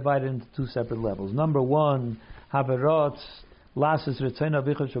it could be divided into two separate levels. Number one, Haverotz, Lasis Ritzena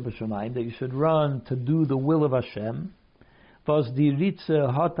Vicha Shabashamayim, that you should run to do the will of Hashem. And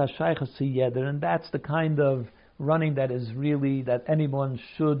that's the kind of running that is really that everybody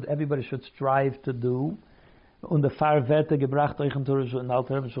should strive to do. Which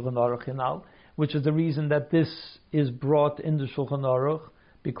is the reason that this is brought in the Shulchan Aruch,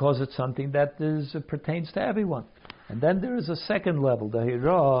 because it's something that pertains to everyone. And then there is a second level, the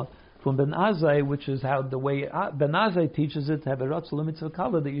Hira from Ben Azai, which is how the way Ben Azai teaches it,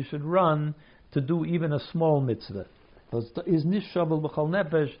 that you should run to do even a small mitzvah.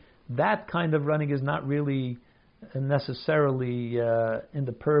 That kind of running is not really necessarily in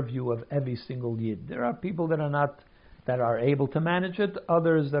the purview of every single Yid. There are people that are able to manage it,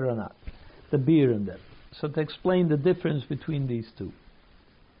 others that are not. The beer in them. So to explain the difference between these two.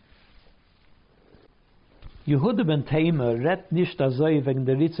 Yehuda ben Tema ret nicht azoi wegen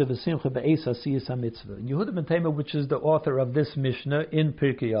der Ritze v'simcha be'es asiyas ha-mitzvah. Yehuda ben Tema, which is the author of this Mishnah in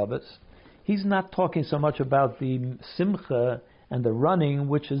Pirkai Avos, he's not talking so much about the simcha and the running,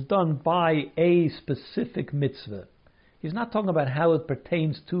 which is done by a specific mitzvah. He's not talking about how it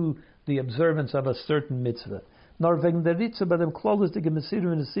pertains to the observance of a certain mitzvah. Nor wegen der Ritze bei dem Klolos die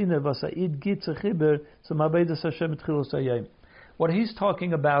Gemesirim in the Sinne, was Id geht zu Chiber zum Abedes Hashem etchilos hayom. What he's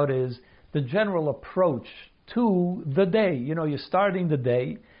talking about is the general approach to the day. You know, you're starting the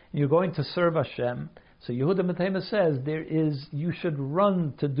day, you're going to serve Hashem. So Yehuda ben Tema says you should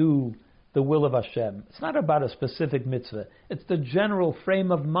run to do the will of Hashem. It's not about a specific mitzvah. It's the general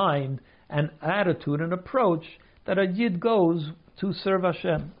frame of mind and attitude and approach that a Yid goes to serve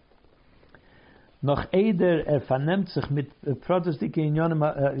Hashem. Noch eider vernemt sich mit protestike inyonim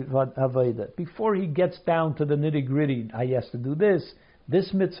avoda. Before he gets down to the nitty gritty, I has to do this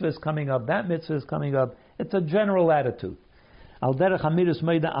mitzvah is coming up, that mitzvah is coming up. It's a general attitude. Al derech hamirus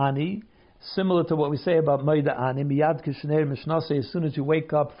meida ani, similar to what we say about meida ani, miyad kishnei mishnase, as soon as you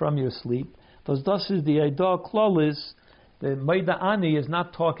wake up from your sleep. Das is the Eidah Klolis. The meida ani is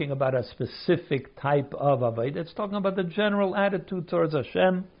not talking about a specific type of avodah. It's talking about the general attitude towards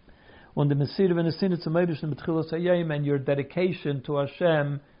Hashem. On the Mesirah and the Sinnet Tzemeidush B'tchilas Hayom, and your dedication to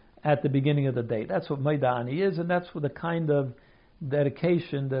Hashem at the beginning of the day. That's what meida ani is, and that's what the kind of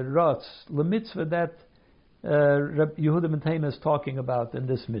dedication, the Ratz, the mitzvah that Yehuda ben Tema is talking about in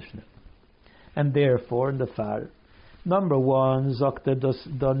this Mishnah. And therefore, in the Far, number one, he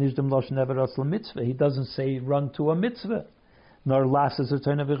doesn't say run to a mitzvah. Nor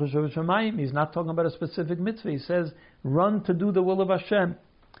he's not talking about a specific mitzvah. He says run to do the will of Hashem.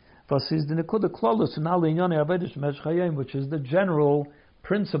 Which is the general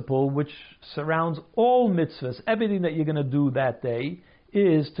principle which surrounds all mitzvahs. Everything that you're going to do that day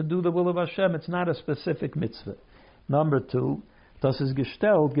is to do the will of Hashem. It's not a specific mitzvah. Number two, das ist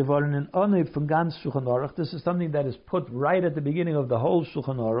gestellt geworden in Onib von ganz Shulchan Aruch. This is something that is put right at the beginning of the whole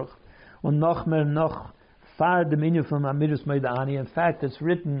Shulchan Aruch. Und noch mehr noch far the menu from Amirus Meida Ani. In fact, it's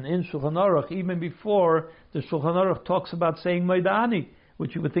written in Shulchan Aruch even before the Shulchan Aruch talks about saying Meida Ani,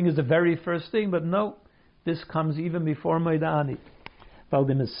 which you would think is the very first thing, but no, this comes even before Meida Ani. Weil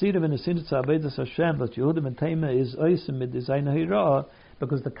the Mesirah and the Sinnet Tzaveidas Hashem, but Yehuda ben Tema is oisem mit design hira,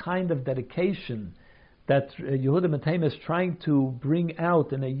 because the kind of dedication that Yehuda ben Tema is trying to bring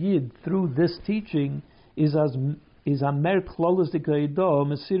out in a Yid through this teaching is a mer klolos dikaido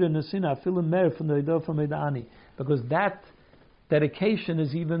Mesirah nesina filim mer from the ido from Meida Ani, because that dedication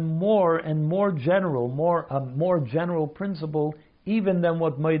is even more and more general, a more general principle even than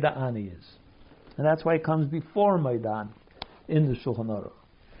what Meida Ani is, and that's why it comes before Meida Ani in the Shulchan Aruch.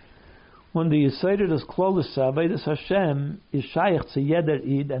 When the Yisayrid is klolos Avedus Hashem is shaykh to yeder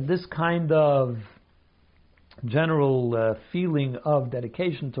id, and this kind of general feeling of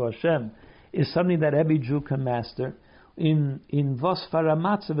dedication to Hashem is something that every Jew can master. In vos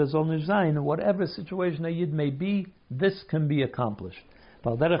faramatzev is only zayin, in whatever situation a Yid may be, this can be accomplished.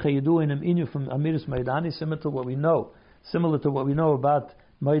 From Amiris Meida Ani, similar to what we know about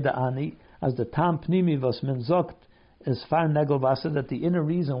Meida Ani, as the tam pnimi vos men zokt as far negel Wasser, that the inner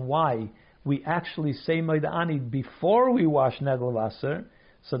reason why we actually say Meida Ani before we wash negel Wasser.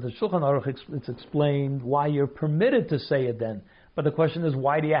 So the Shulchan Aruch it's explained why you're permitted to say it then. But the question is,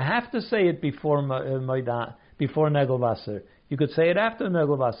 why do you have to say it before negel Wasser? You could say it after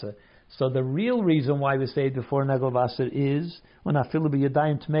negel Wasser. So the real reason why we say it before negel Wasser is when afilu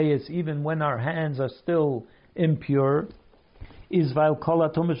b'yadayim tmeis, even when our hands are still impure, is to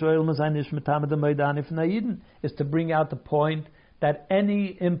bring out the point that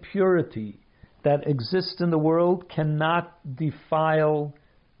any impurity that exists in the world cannot defile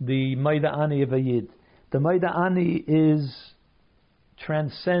the Meida Ani of a Yid. The Meida Ani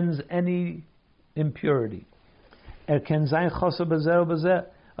transcends any impurity. A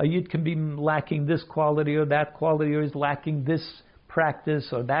Yid can be lacking this quality or that quality, or is lacking this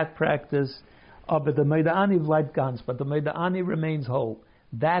practice or that practice. But the Meida Ani light guns, but the Meida Ani remains whole.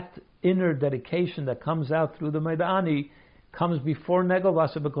 That inner dedication that comes out through the Meida Ani comes before negel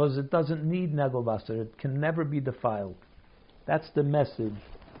Wasser because it doesn't need negel Wasser. It can never be defiled. That's the message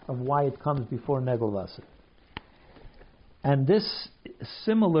of why it comes before negel Wasser. And this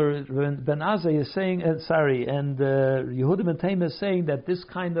similar, Ben Azai is saying, Yehuda ben Tema is saying that this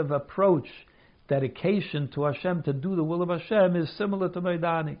kind of approach, dedication to Hashem, to do the will of Hashem, is similar to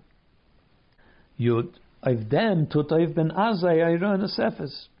Meida Ani. Yud, Of them, Tutayv ben Azai Ayron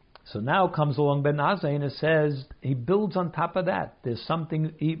Asefes. So now comes along Ben Azai and it says, he builds on top of that. There's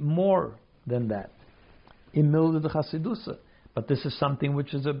something more than that. Imil the Chasidusa. But this is something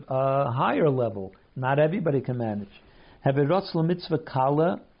which is a higher level. Not everybody can manage. Haverotz mitzvah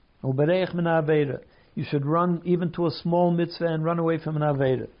kala ubereich min aveira. You should run even to a small mitzvah and run away from an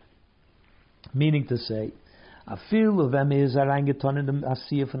aveira. Meaning to say, afil uvem is arangeton in the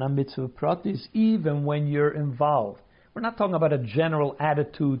asiyah from a mitzvah pratis, even when you're involved. We're not talking about a general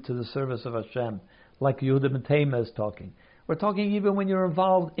attitude to the service of Hashem, like Yehuda ben Tema is talking. We're talking even when you're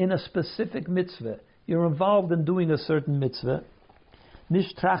involved in a specific mitzvah. You're involved in doing a certain mitzvah. You're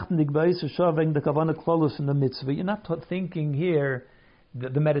not thinking here,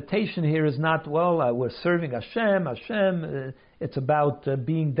 the meditation here is not, we're serving Hashem, it's about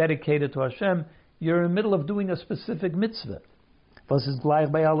being dedicated to Hashem. You're in the middle of doing a specific mitzvah.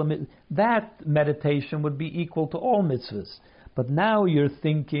 That meditation would be equal to all mitzvahs. But now you're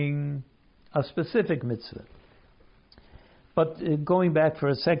thinking a specific mitzvah. But going back for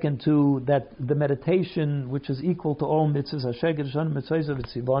a second to that, the meditation which is equal to all mitzvahs,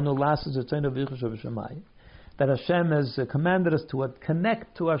 that Hashem has commanded us to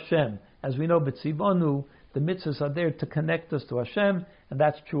connect to Hashem. As we know, b'tzivonu, the mitzvahs are there to connect us to Hashem, and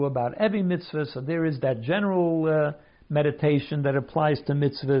that's true about every mitzvah. So there is that general meditation that applies to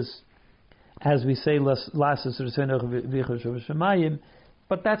mitzvahs, as we say,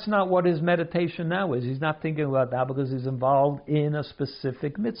 but that's not what his meditation now is. He's not thinking about that because he's involved in a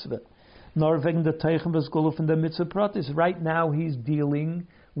specific mitzvah. Right now he's dealing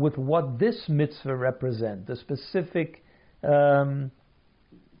with what this mitzvah represents, the specific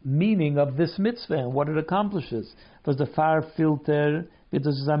meaning of this mitzvah and what it accomplishes. Because the fire filter, this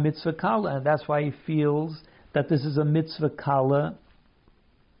is a mitzvah kala, and that's why he feels that this is a mitzvah kala,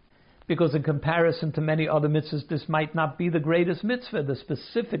 because in comparison to many other mitzvahs, this might not be the greatest mitzvah. The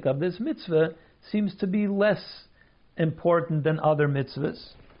specific of this mitzvah seems to be less important than other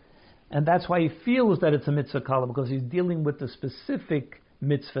mitzvahs. And that's why he feels that it's a mitzvah kala, because he's dealing with the specific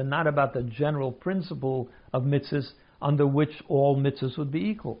mitzvah, not about the general principle of mitzvahs under which all mitzvahs would be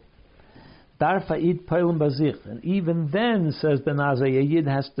equal. And even then, says Ben Azai, a Yid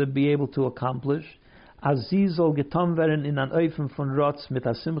has to be able to accomplish that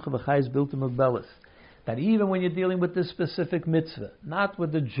even when you're dealing with this specific mitzvah, not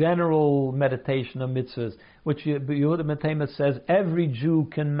with the general meditation of mitzvahs, which Yehuda ben Tema says every Jew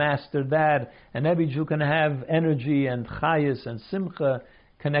can master that, and every Jew can have energy and chayis and simcha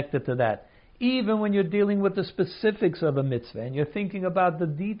connected to that. Even when you're dealing with the specifics of a mitzvah and you're thinking about the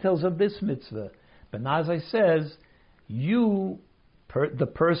details of this mitzvah, Ben Azai says, the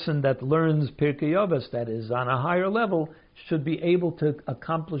person that learns Pirkai Avos, that is on a higher level, should be able to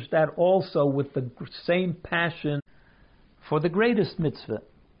accomplish that also with the same passion for the greatest mitzvah.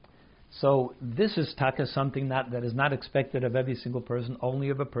 So this is taka something that is not expected of every single person, only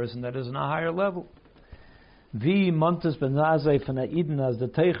of a person that is on a higher level. Vi montes Ben Azai von Eden as the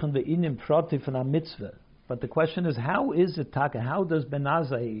teichen the inim proti von a mitzvah. But the question is, how is it taka? How does Ben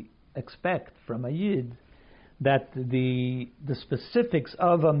Azai expect from a yid that the specifics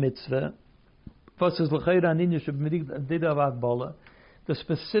of a mitzvah, the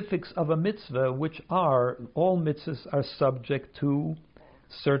specifics of a mitzvah, which are, all mitzvahs are subject to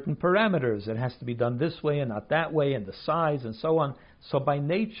certain parameters. It has to be done this way and not that way, and the size and so on. So by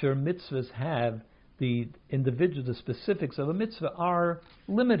nature, mitzvahs have the specifics of a mitzvah are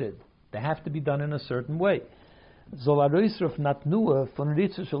limited. They have to be done in a certain way. How,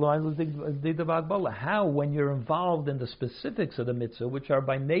 when you're involved in the specifics of the mitzvah, which are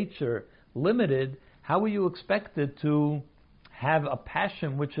by nature limited, how are you expected to have a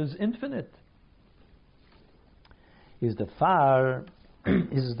passion which is infinite? The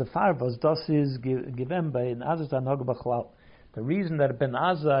reason that Ben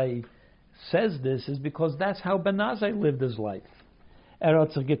Azai says this is because that's how Ben Azai lived his life.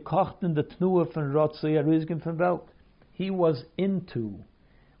 He was into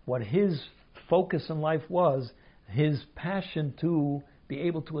what his focus in life was, his passion to be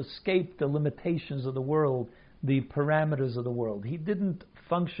able to escape the limitations of the world, the parameters of the world. He didn't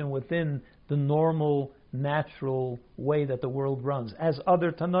function within the normal, natural way that the world runs, as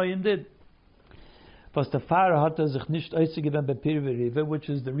other Tanoim did. Which is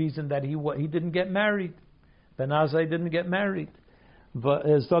the reason that he didn't get married. Ben Azai didn't get married. He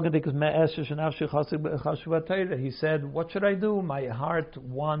said, what should I do? My heart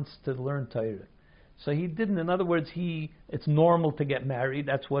wants to learn Torah. So he didn't. In other words, it's normal to get married.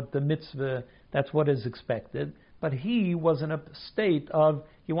 That's what the mitzvah, that's what is expected. but he was in a state of,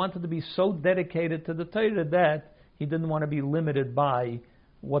 he wanted to be so dedicated to the Torah that he didn't want to be limited by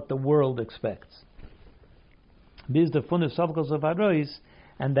what the world expects. This the fun of Avos,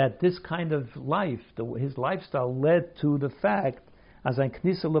 and that this kind of life, his lifestyle, led to the fact as ein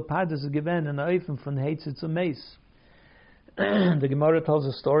Knisse lepardes is given in Eifen von Heitzitz und Meis. The Gemara tells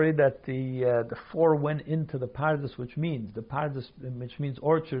a story that the four went into the Pardes, which means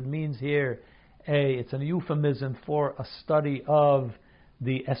orchard, means here it's a euphemism for a study of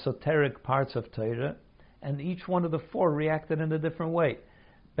the esoteric parts of Torah, and each one of the four reacted in a different way.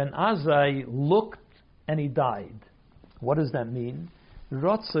 Ben Azai looked and he died. What does that mean?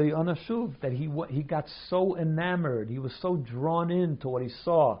 Rotzei on a shuv, that he got so enamored, he was so drawn into what he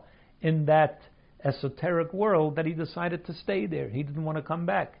saw in that esoteric world that he decided to stay there. He didn't want to come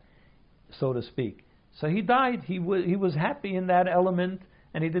back, so to speak. So he died. He was happy in that element,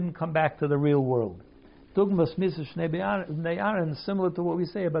 and he didn't come back to the real world. Dugmas Misa Shnei Aaron, similar to what we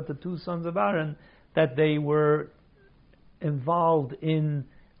say about the two sons of Aaron, that they were involved in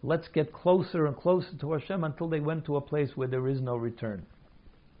let's get closer and closer to Hashem until they went to a place where there is no return.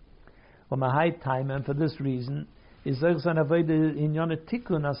 And for this reason,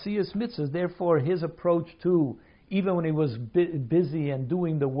 therefore his approach to, even when he was busy and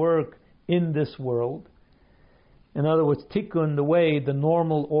doing the work in this world, in other words, tikkun, the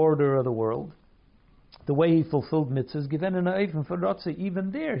normal order of the world, the way he fulfilled mitzvahs,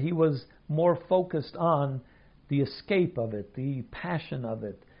 even there he was more focused on the escape of it, the passion of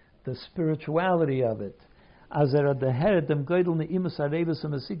it, the spirituality of it. That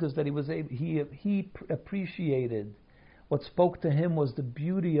he appreciated. What spoke to him was the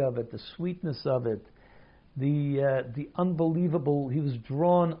beauty of it, the sweetness of it, the unbelievable. He was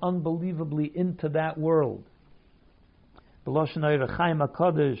drawn unbelievably into that world. As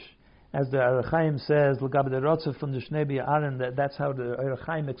the Arachaim says, that's how the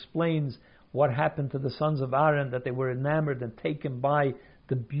Arachaim explains what happened to the sons of Aaron, that they were enamored and taken by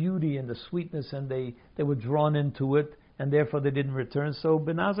the beauty and the sweetness, and they were drawn into it, and therefore they didn't return. So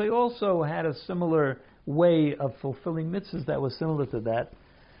Ben Azai also had a similar way of fulfilling mitzvahs that was similar to that.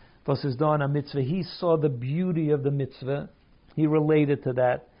 He saw the beauty of the mitzvah. He related to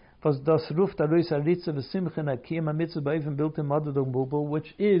that. Which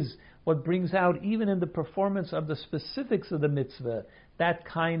is what brings out, even in the performance of the specifics of the mitzvah, that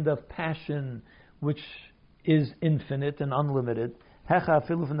kind of passion which is infinite and unlimited,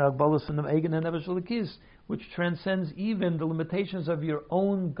 which transcends even the limitations of your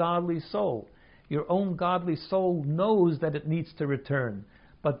own godly soul. Your own godly soul knows that it needs to return,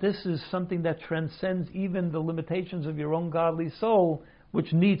 but this is something that transcends even the limitations of your own godly soul,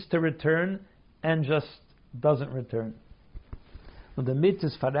 which needs to return and just doesn't return. Und damit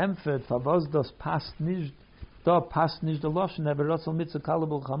ist verempfert, was das passt nicht der Loschen, aber Ratzal Mitzvah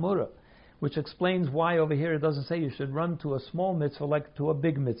Kalabul Chamura, which explains why over here it doesn't say you should run to a small mitzvah like to a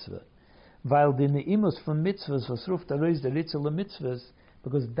big mitzvah. Weil die Neimus from mitzvahs, was ruft der Reis der Ritzel mitzvahs,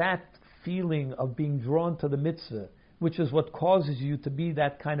 because that feeling of being drawn to the mitzvah, which is what causes you to be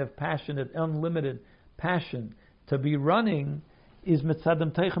that kind of passionate, unlimited passion, to be running, is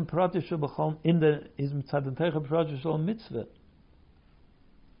mitzadem teichem pratishu b'chol mitzvah.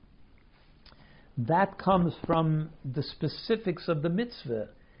 That comes from the specifics of the mitzvah.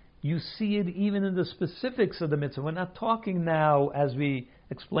 You see it even in the specifics of the mitzvah. We're not talking now, as we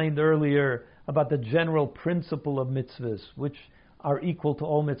explained earlier, about the general principle of mitzvahs, which are equal to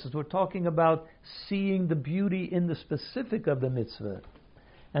all mitzvahs. We're talking about seeing the beauty in the specific of the mitzvah.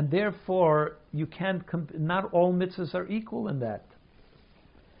 And therefore, you can't not all mitzvahs are equal in that.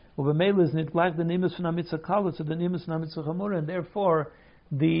 And therefore,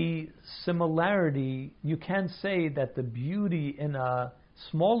 the similarity, you can't say that the beauty in a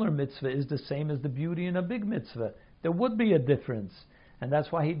smaller mitzvah is the same as the beauty in a big mitzvah. There would be a difference. And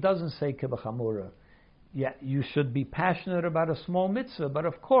that's why he doesn't say kibachamura. Yeah, you should be passionate about a small mitzvah, but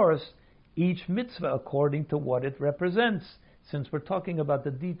of course, each mitzvah according to what it represents, since we're talking about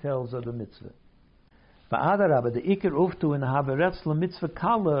the details of the mitzvah.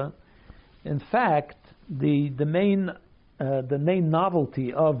 In fact, the main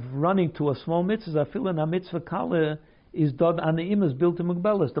novelty of running to a small mitzvah, is dod aneimus built in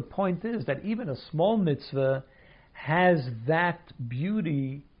mugbelas. The point is that even a small mitzvah has that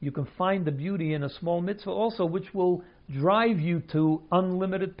beauty. You can find the beauty in a small mitzvah also, which will drive you to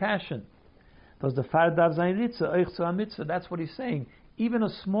unlimited passion. That's what he's saying. Even a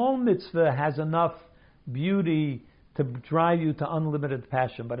small mitzvah has enough beauty to drive you to unlimited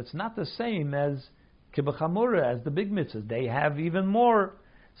passion, but it's not the same as Kibbachamura, as the big mitzvahs. They have even more.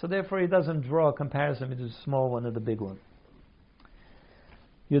 So therefore he doesn't draw a comparison between the small one and the big one.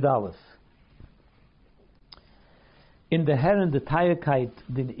 Yud Aleph. In the Herren, the Tayakite,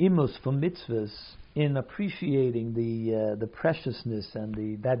 the Imus for mitzvahs, in appreciating the preciousness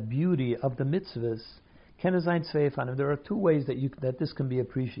and that beauty of the mitzvahs, there are two ways that this can be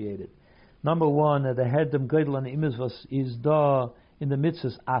appreciated. Number one, the Herdem Geidel and Imus is da in the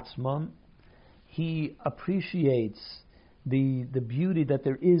mitzvahs atzmon. He appreciates the beauty that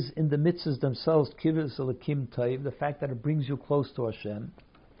there is in the mitzvahs themselves, kivus alakim taiv, the fact that it brings you close to Hashem.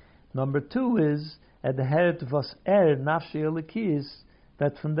 Number two is at the Herd was nafshi alikis,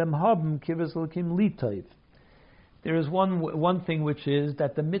 that from them haben kivus alakim li taiv. There is one thing, which is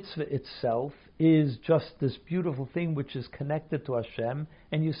that the mitzvah itself is just this beautiful thing which is connected to Hashem,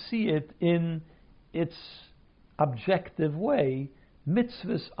 and you see it in its objective way.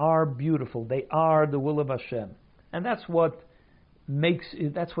 Mitzvahs are beautiful; they are the will of Hashem, and that's what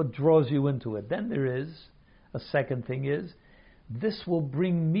draws you into it. Then there is a second thing: is this will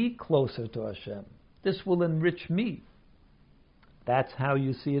bring me closer to Hashem. This will enrich me. That's how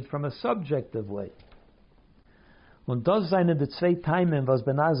you see it from a subjective way. Und das seine die zwei Themen, was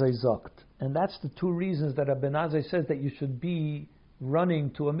Ben Azai sagt. And that's the two reasons that Ben Azai says that you should be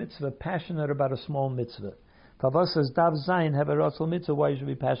running to a mitzvah, passionate about a small mitzvah. Pavas says, Dav Zayin have a ratzal mitzvah, why you should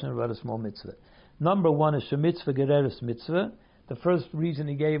be passionate about a small mitzvah. Number one is mitzvah gereres mitzvah. The first reason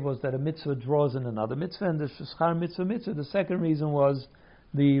he gave was that a mitzvah draws in another mitzvah, and the shchar mitzvah. The second reason was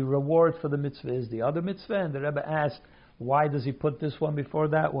the reward for the mitzvah is the other mitzvah, and the Rebbe asked, why does he put this one before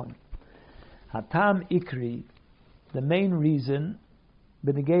that one? Hatam ikri, the main reason,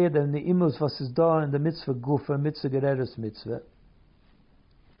 benegayed and the imus was is da in the mitzvah gufa, mitzvah gereres mitzvah.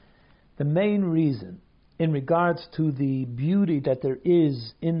 The main reason, in regards to the beauty that there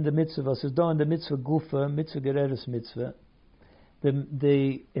is in the mitzvah was is da in the mitzvah gufa, mitzvah gereres mitzvah.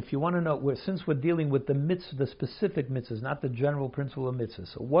 If you want to know, since we're dealing with the mitzvah, the specific mitzvahs, not the general principle of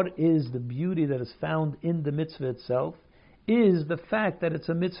mitzvahs. So what is the beauty that is found in the mitzvah itself? Is the fact that it's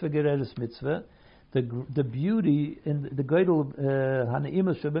a mitzvah gereres mitzvah. The beauty in the Geidel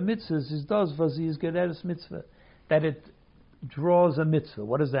Hanaimus Sheba mitzvahs is does vaziz gereres mitzvah, that it draws a mitzvah.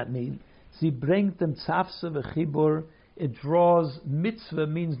 What does that mean? Sie bringt dem tzafse v'chibur. It draws. Mitzvah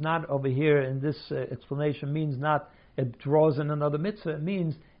means not over here in this explanation means not it draws in another mitzvah. It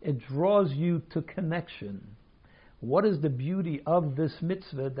means it draws you to connection. What is the beauty of this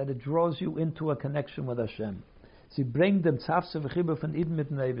mitzvah that it draws you into a connection with Hashem? Sie bringt dem tzafse v'chibur von Eden mit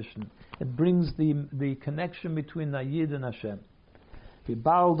dem Eibischen. It brings the connection between the Yid and Hashem. Wie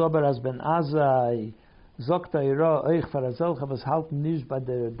bald aber as Ben Azai sagt euch für azelcha was halten nicht bei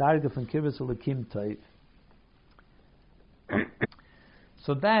der Darge von Kivus Ulakim Teif.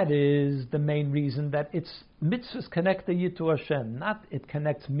 So that is the main reason that it's mitzvahs connect the Yid to Hashem, not it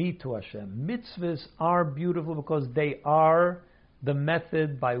connects me to Hashem. Mitzvahs are beautiful because they are the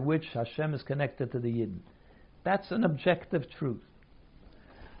method by which Hashem is connected to the Yid. That's an objective truth.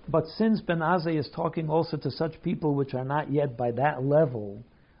 But since Ben Azai is talking also to such people which are not yet by that level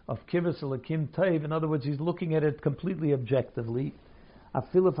of Kivus Elakim Teiv, in other words, he's looking at it completely objectively.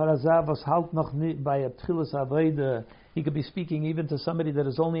 He could be speaking even to somebody that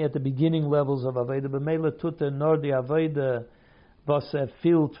is only at the beginning levels of Aveda,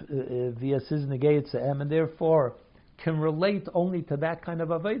 and therefore can relate only to that kind of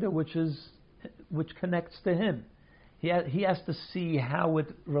Aveda which connects to him. He has to see how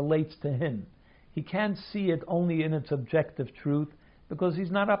it relates to him. He can't see it only in its objective truth because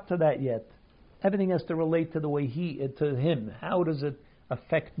he's not up to that yet. Everything has to relate to the way to him. How does it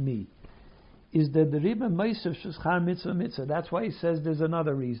affect me? Is the Rebbe Meiser Shchar Mitzvah Mitzvah? That's why he says there's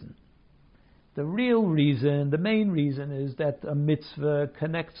another reason. The real reason, the main reason, is that a mitzvah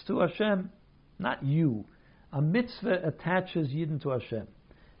connects to Hashem, not you. A mitzvah attaches Yidden to Hashem.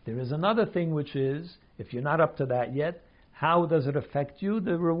 There is another thing which is, if you're not up to that yet, how does it affect you?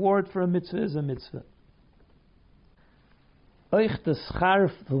 The reward for a mitzvah is a mitzvah. Euch the schar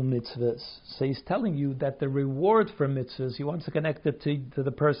for mitzvahs. So he's telling you that the reward for mitzvahs, he wants to connect it to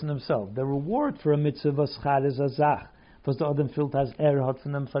the person himself. The reward for a mitzvah was schar is a zach. Was the Adam filled as hat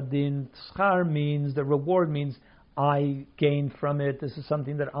von dem verdient. Schar means, the reward means, I gain from it. This is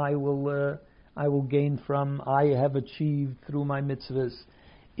something that I will gain from. I have achieved through my mitzvahs.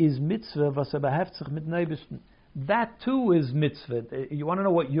 Is mitzvah was beheft sich mit Neibischen. That too is mitzvah. You want to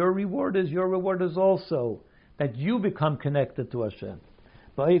know what your reward is? Your reward is also that you become connected to Hashem.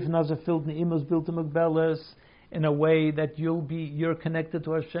 In a way that you're connected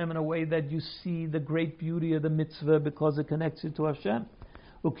to Hashem, in a way that you see the great beauty of the mitzvah because it connects you to Hashem.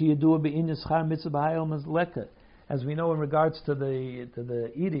 as we know in regards to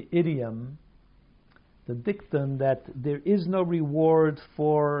the idiom, the dictum that there is no reward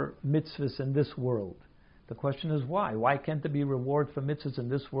for mitzvahs in this world. The question is why? Why can't there be reward for mitzvahs in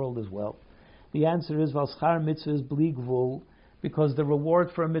this world as well? The answer is Valschar mitzvah is bli gvul, because the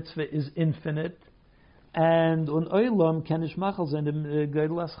reward for a mitzvah is infinite, and un olam kenish machal zen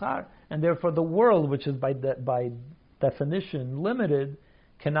geidel aschar, and therefore the world, which is by definition limited,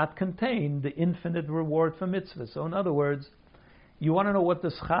 cannot contain the infinite reward for mitzvahs. So in other words, you want to know what the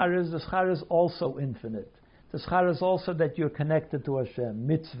schar is? The schar is also infinite. The schar is also that you're connected to Hashem,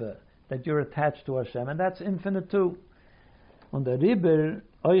 mitzvah, that you're attached to Hashem, and that's infinite too. On the Riber,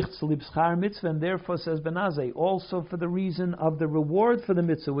 euch zlieb schar mitzvah, and therefore says Ben Azai, also for the reason of the reward for the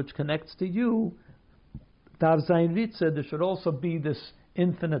mitzvah which connects to you, Tav Zayin Ritze, there should also be this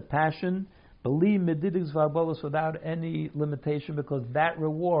infinite passion, believe medidigs varbolos, without any limitation, because that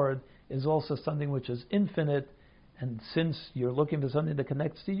reward is also something which is infinite. And since you're looking for something that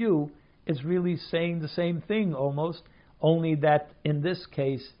connects to you, it's really saying the same thing almost, only that in this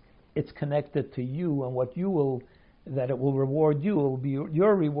case it's connected to you, and what you will, that it will reward you, will be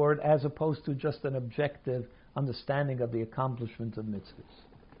your reward, as opposed to just an objective understanding of the accomplishment of mitzvahs.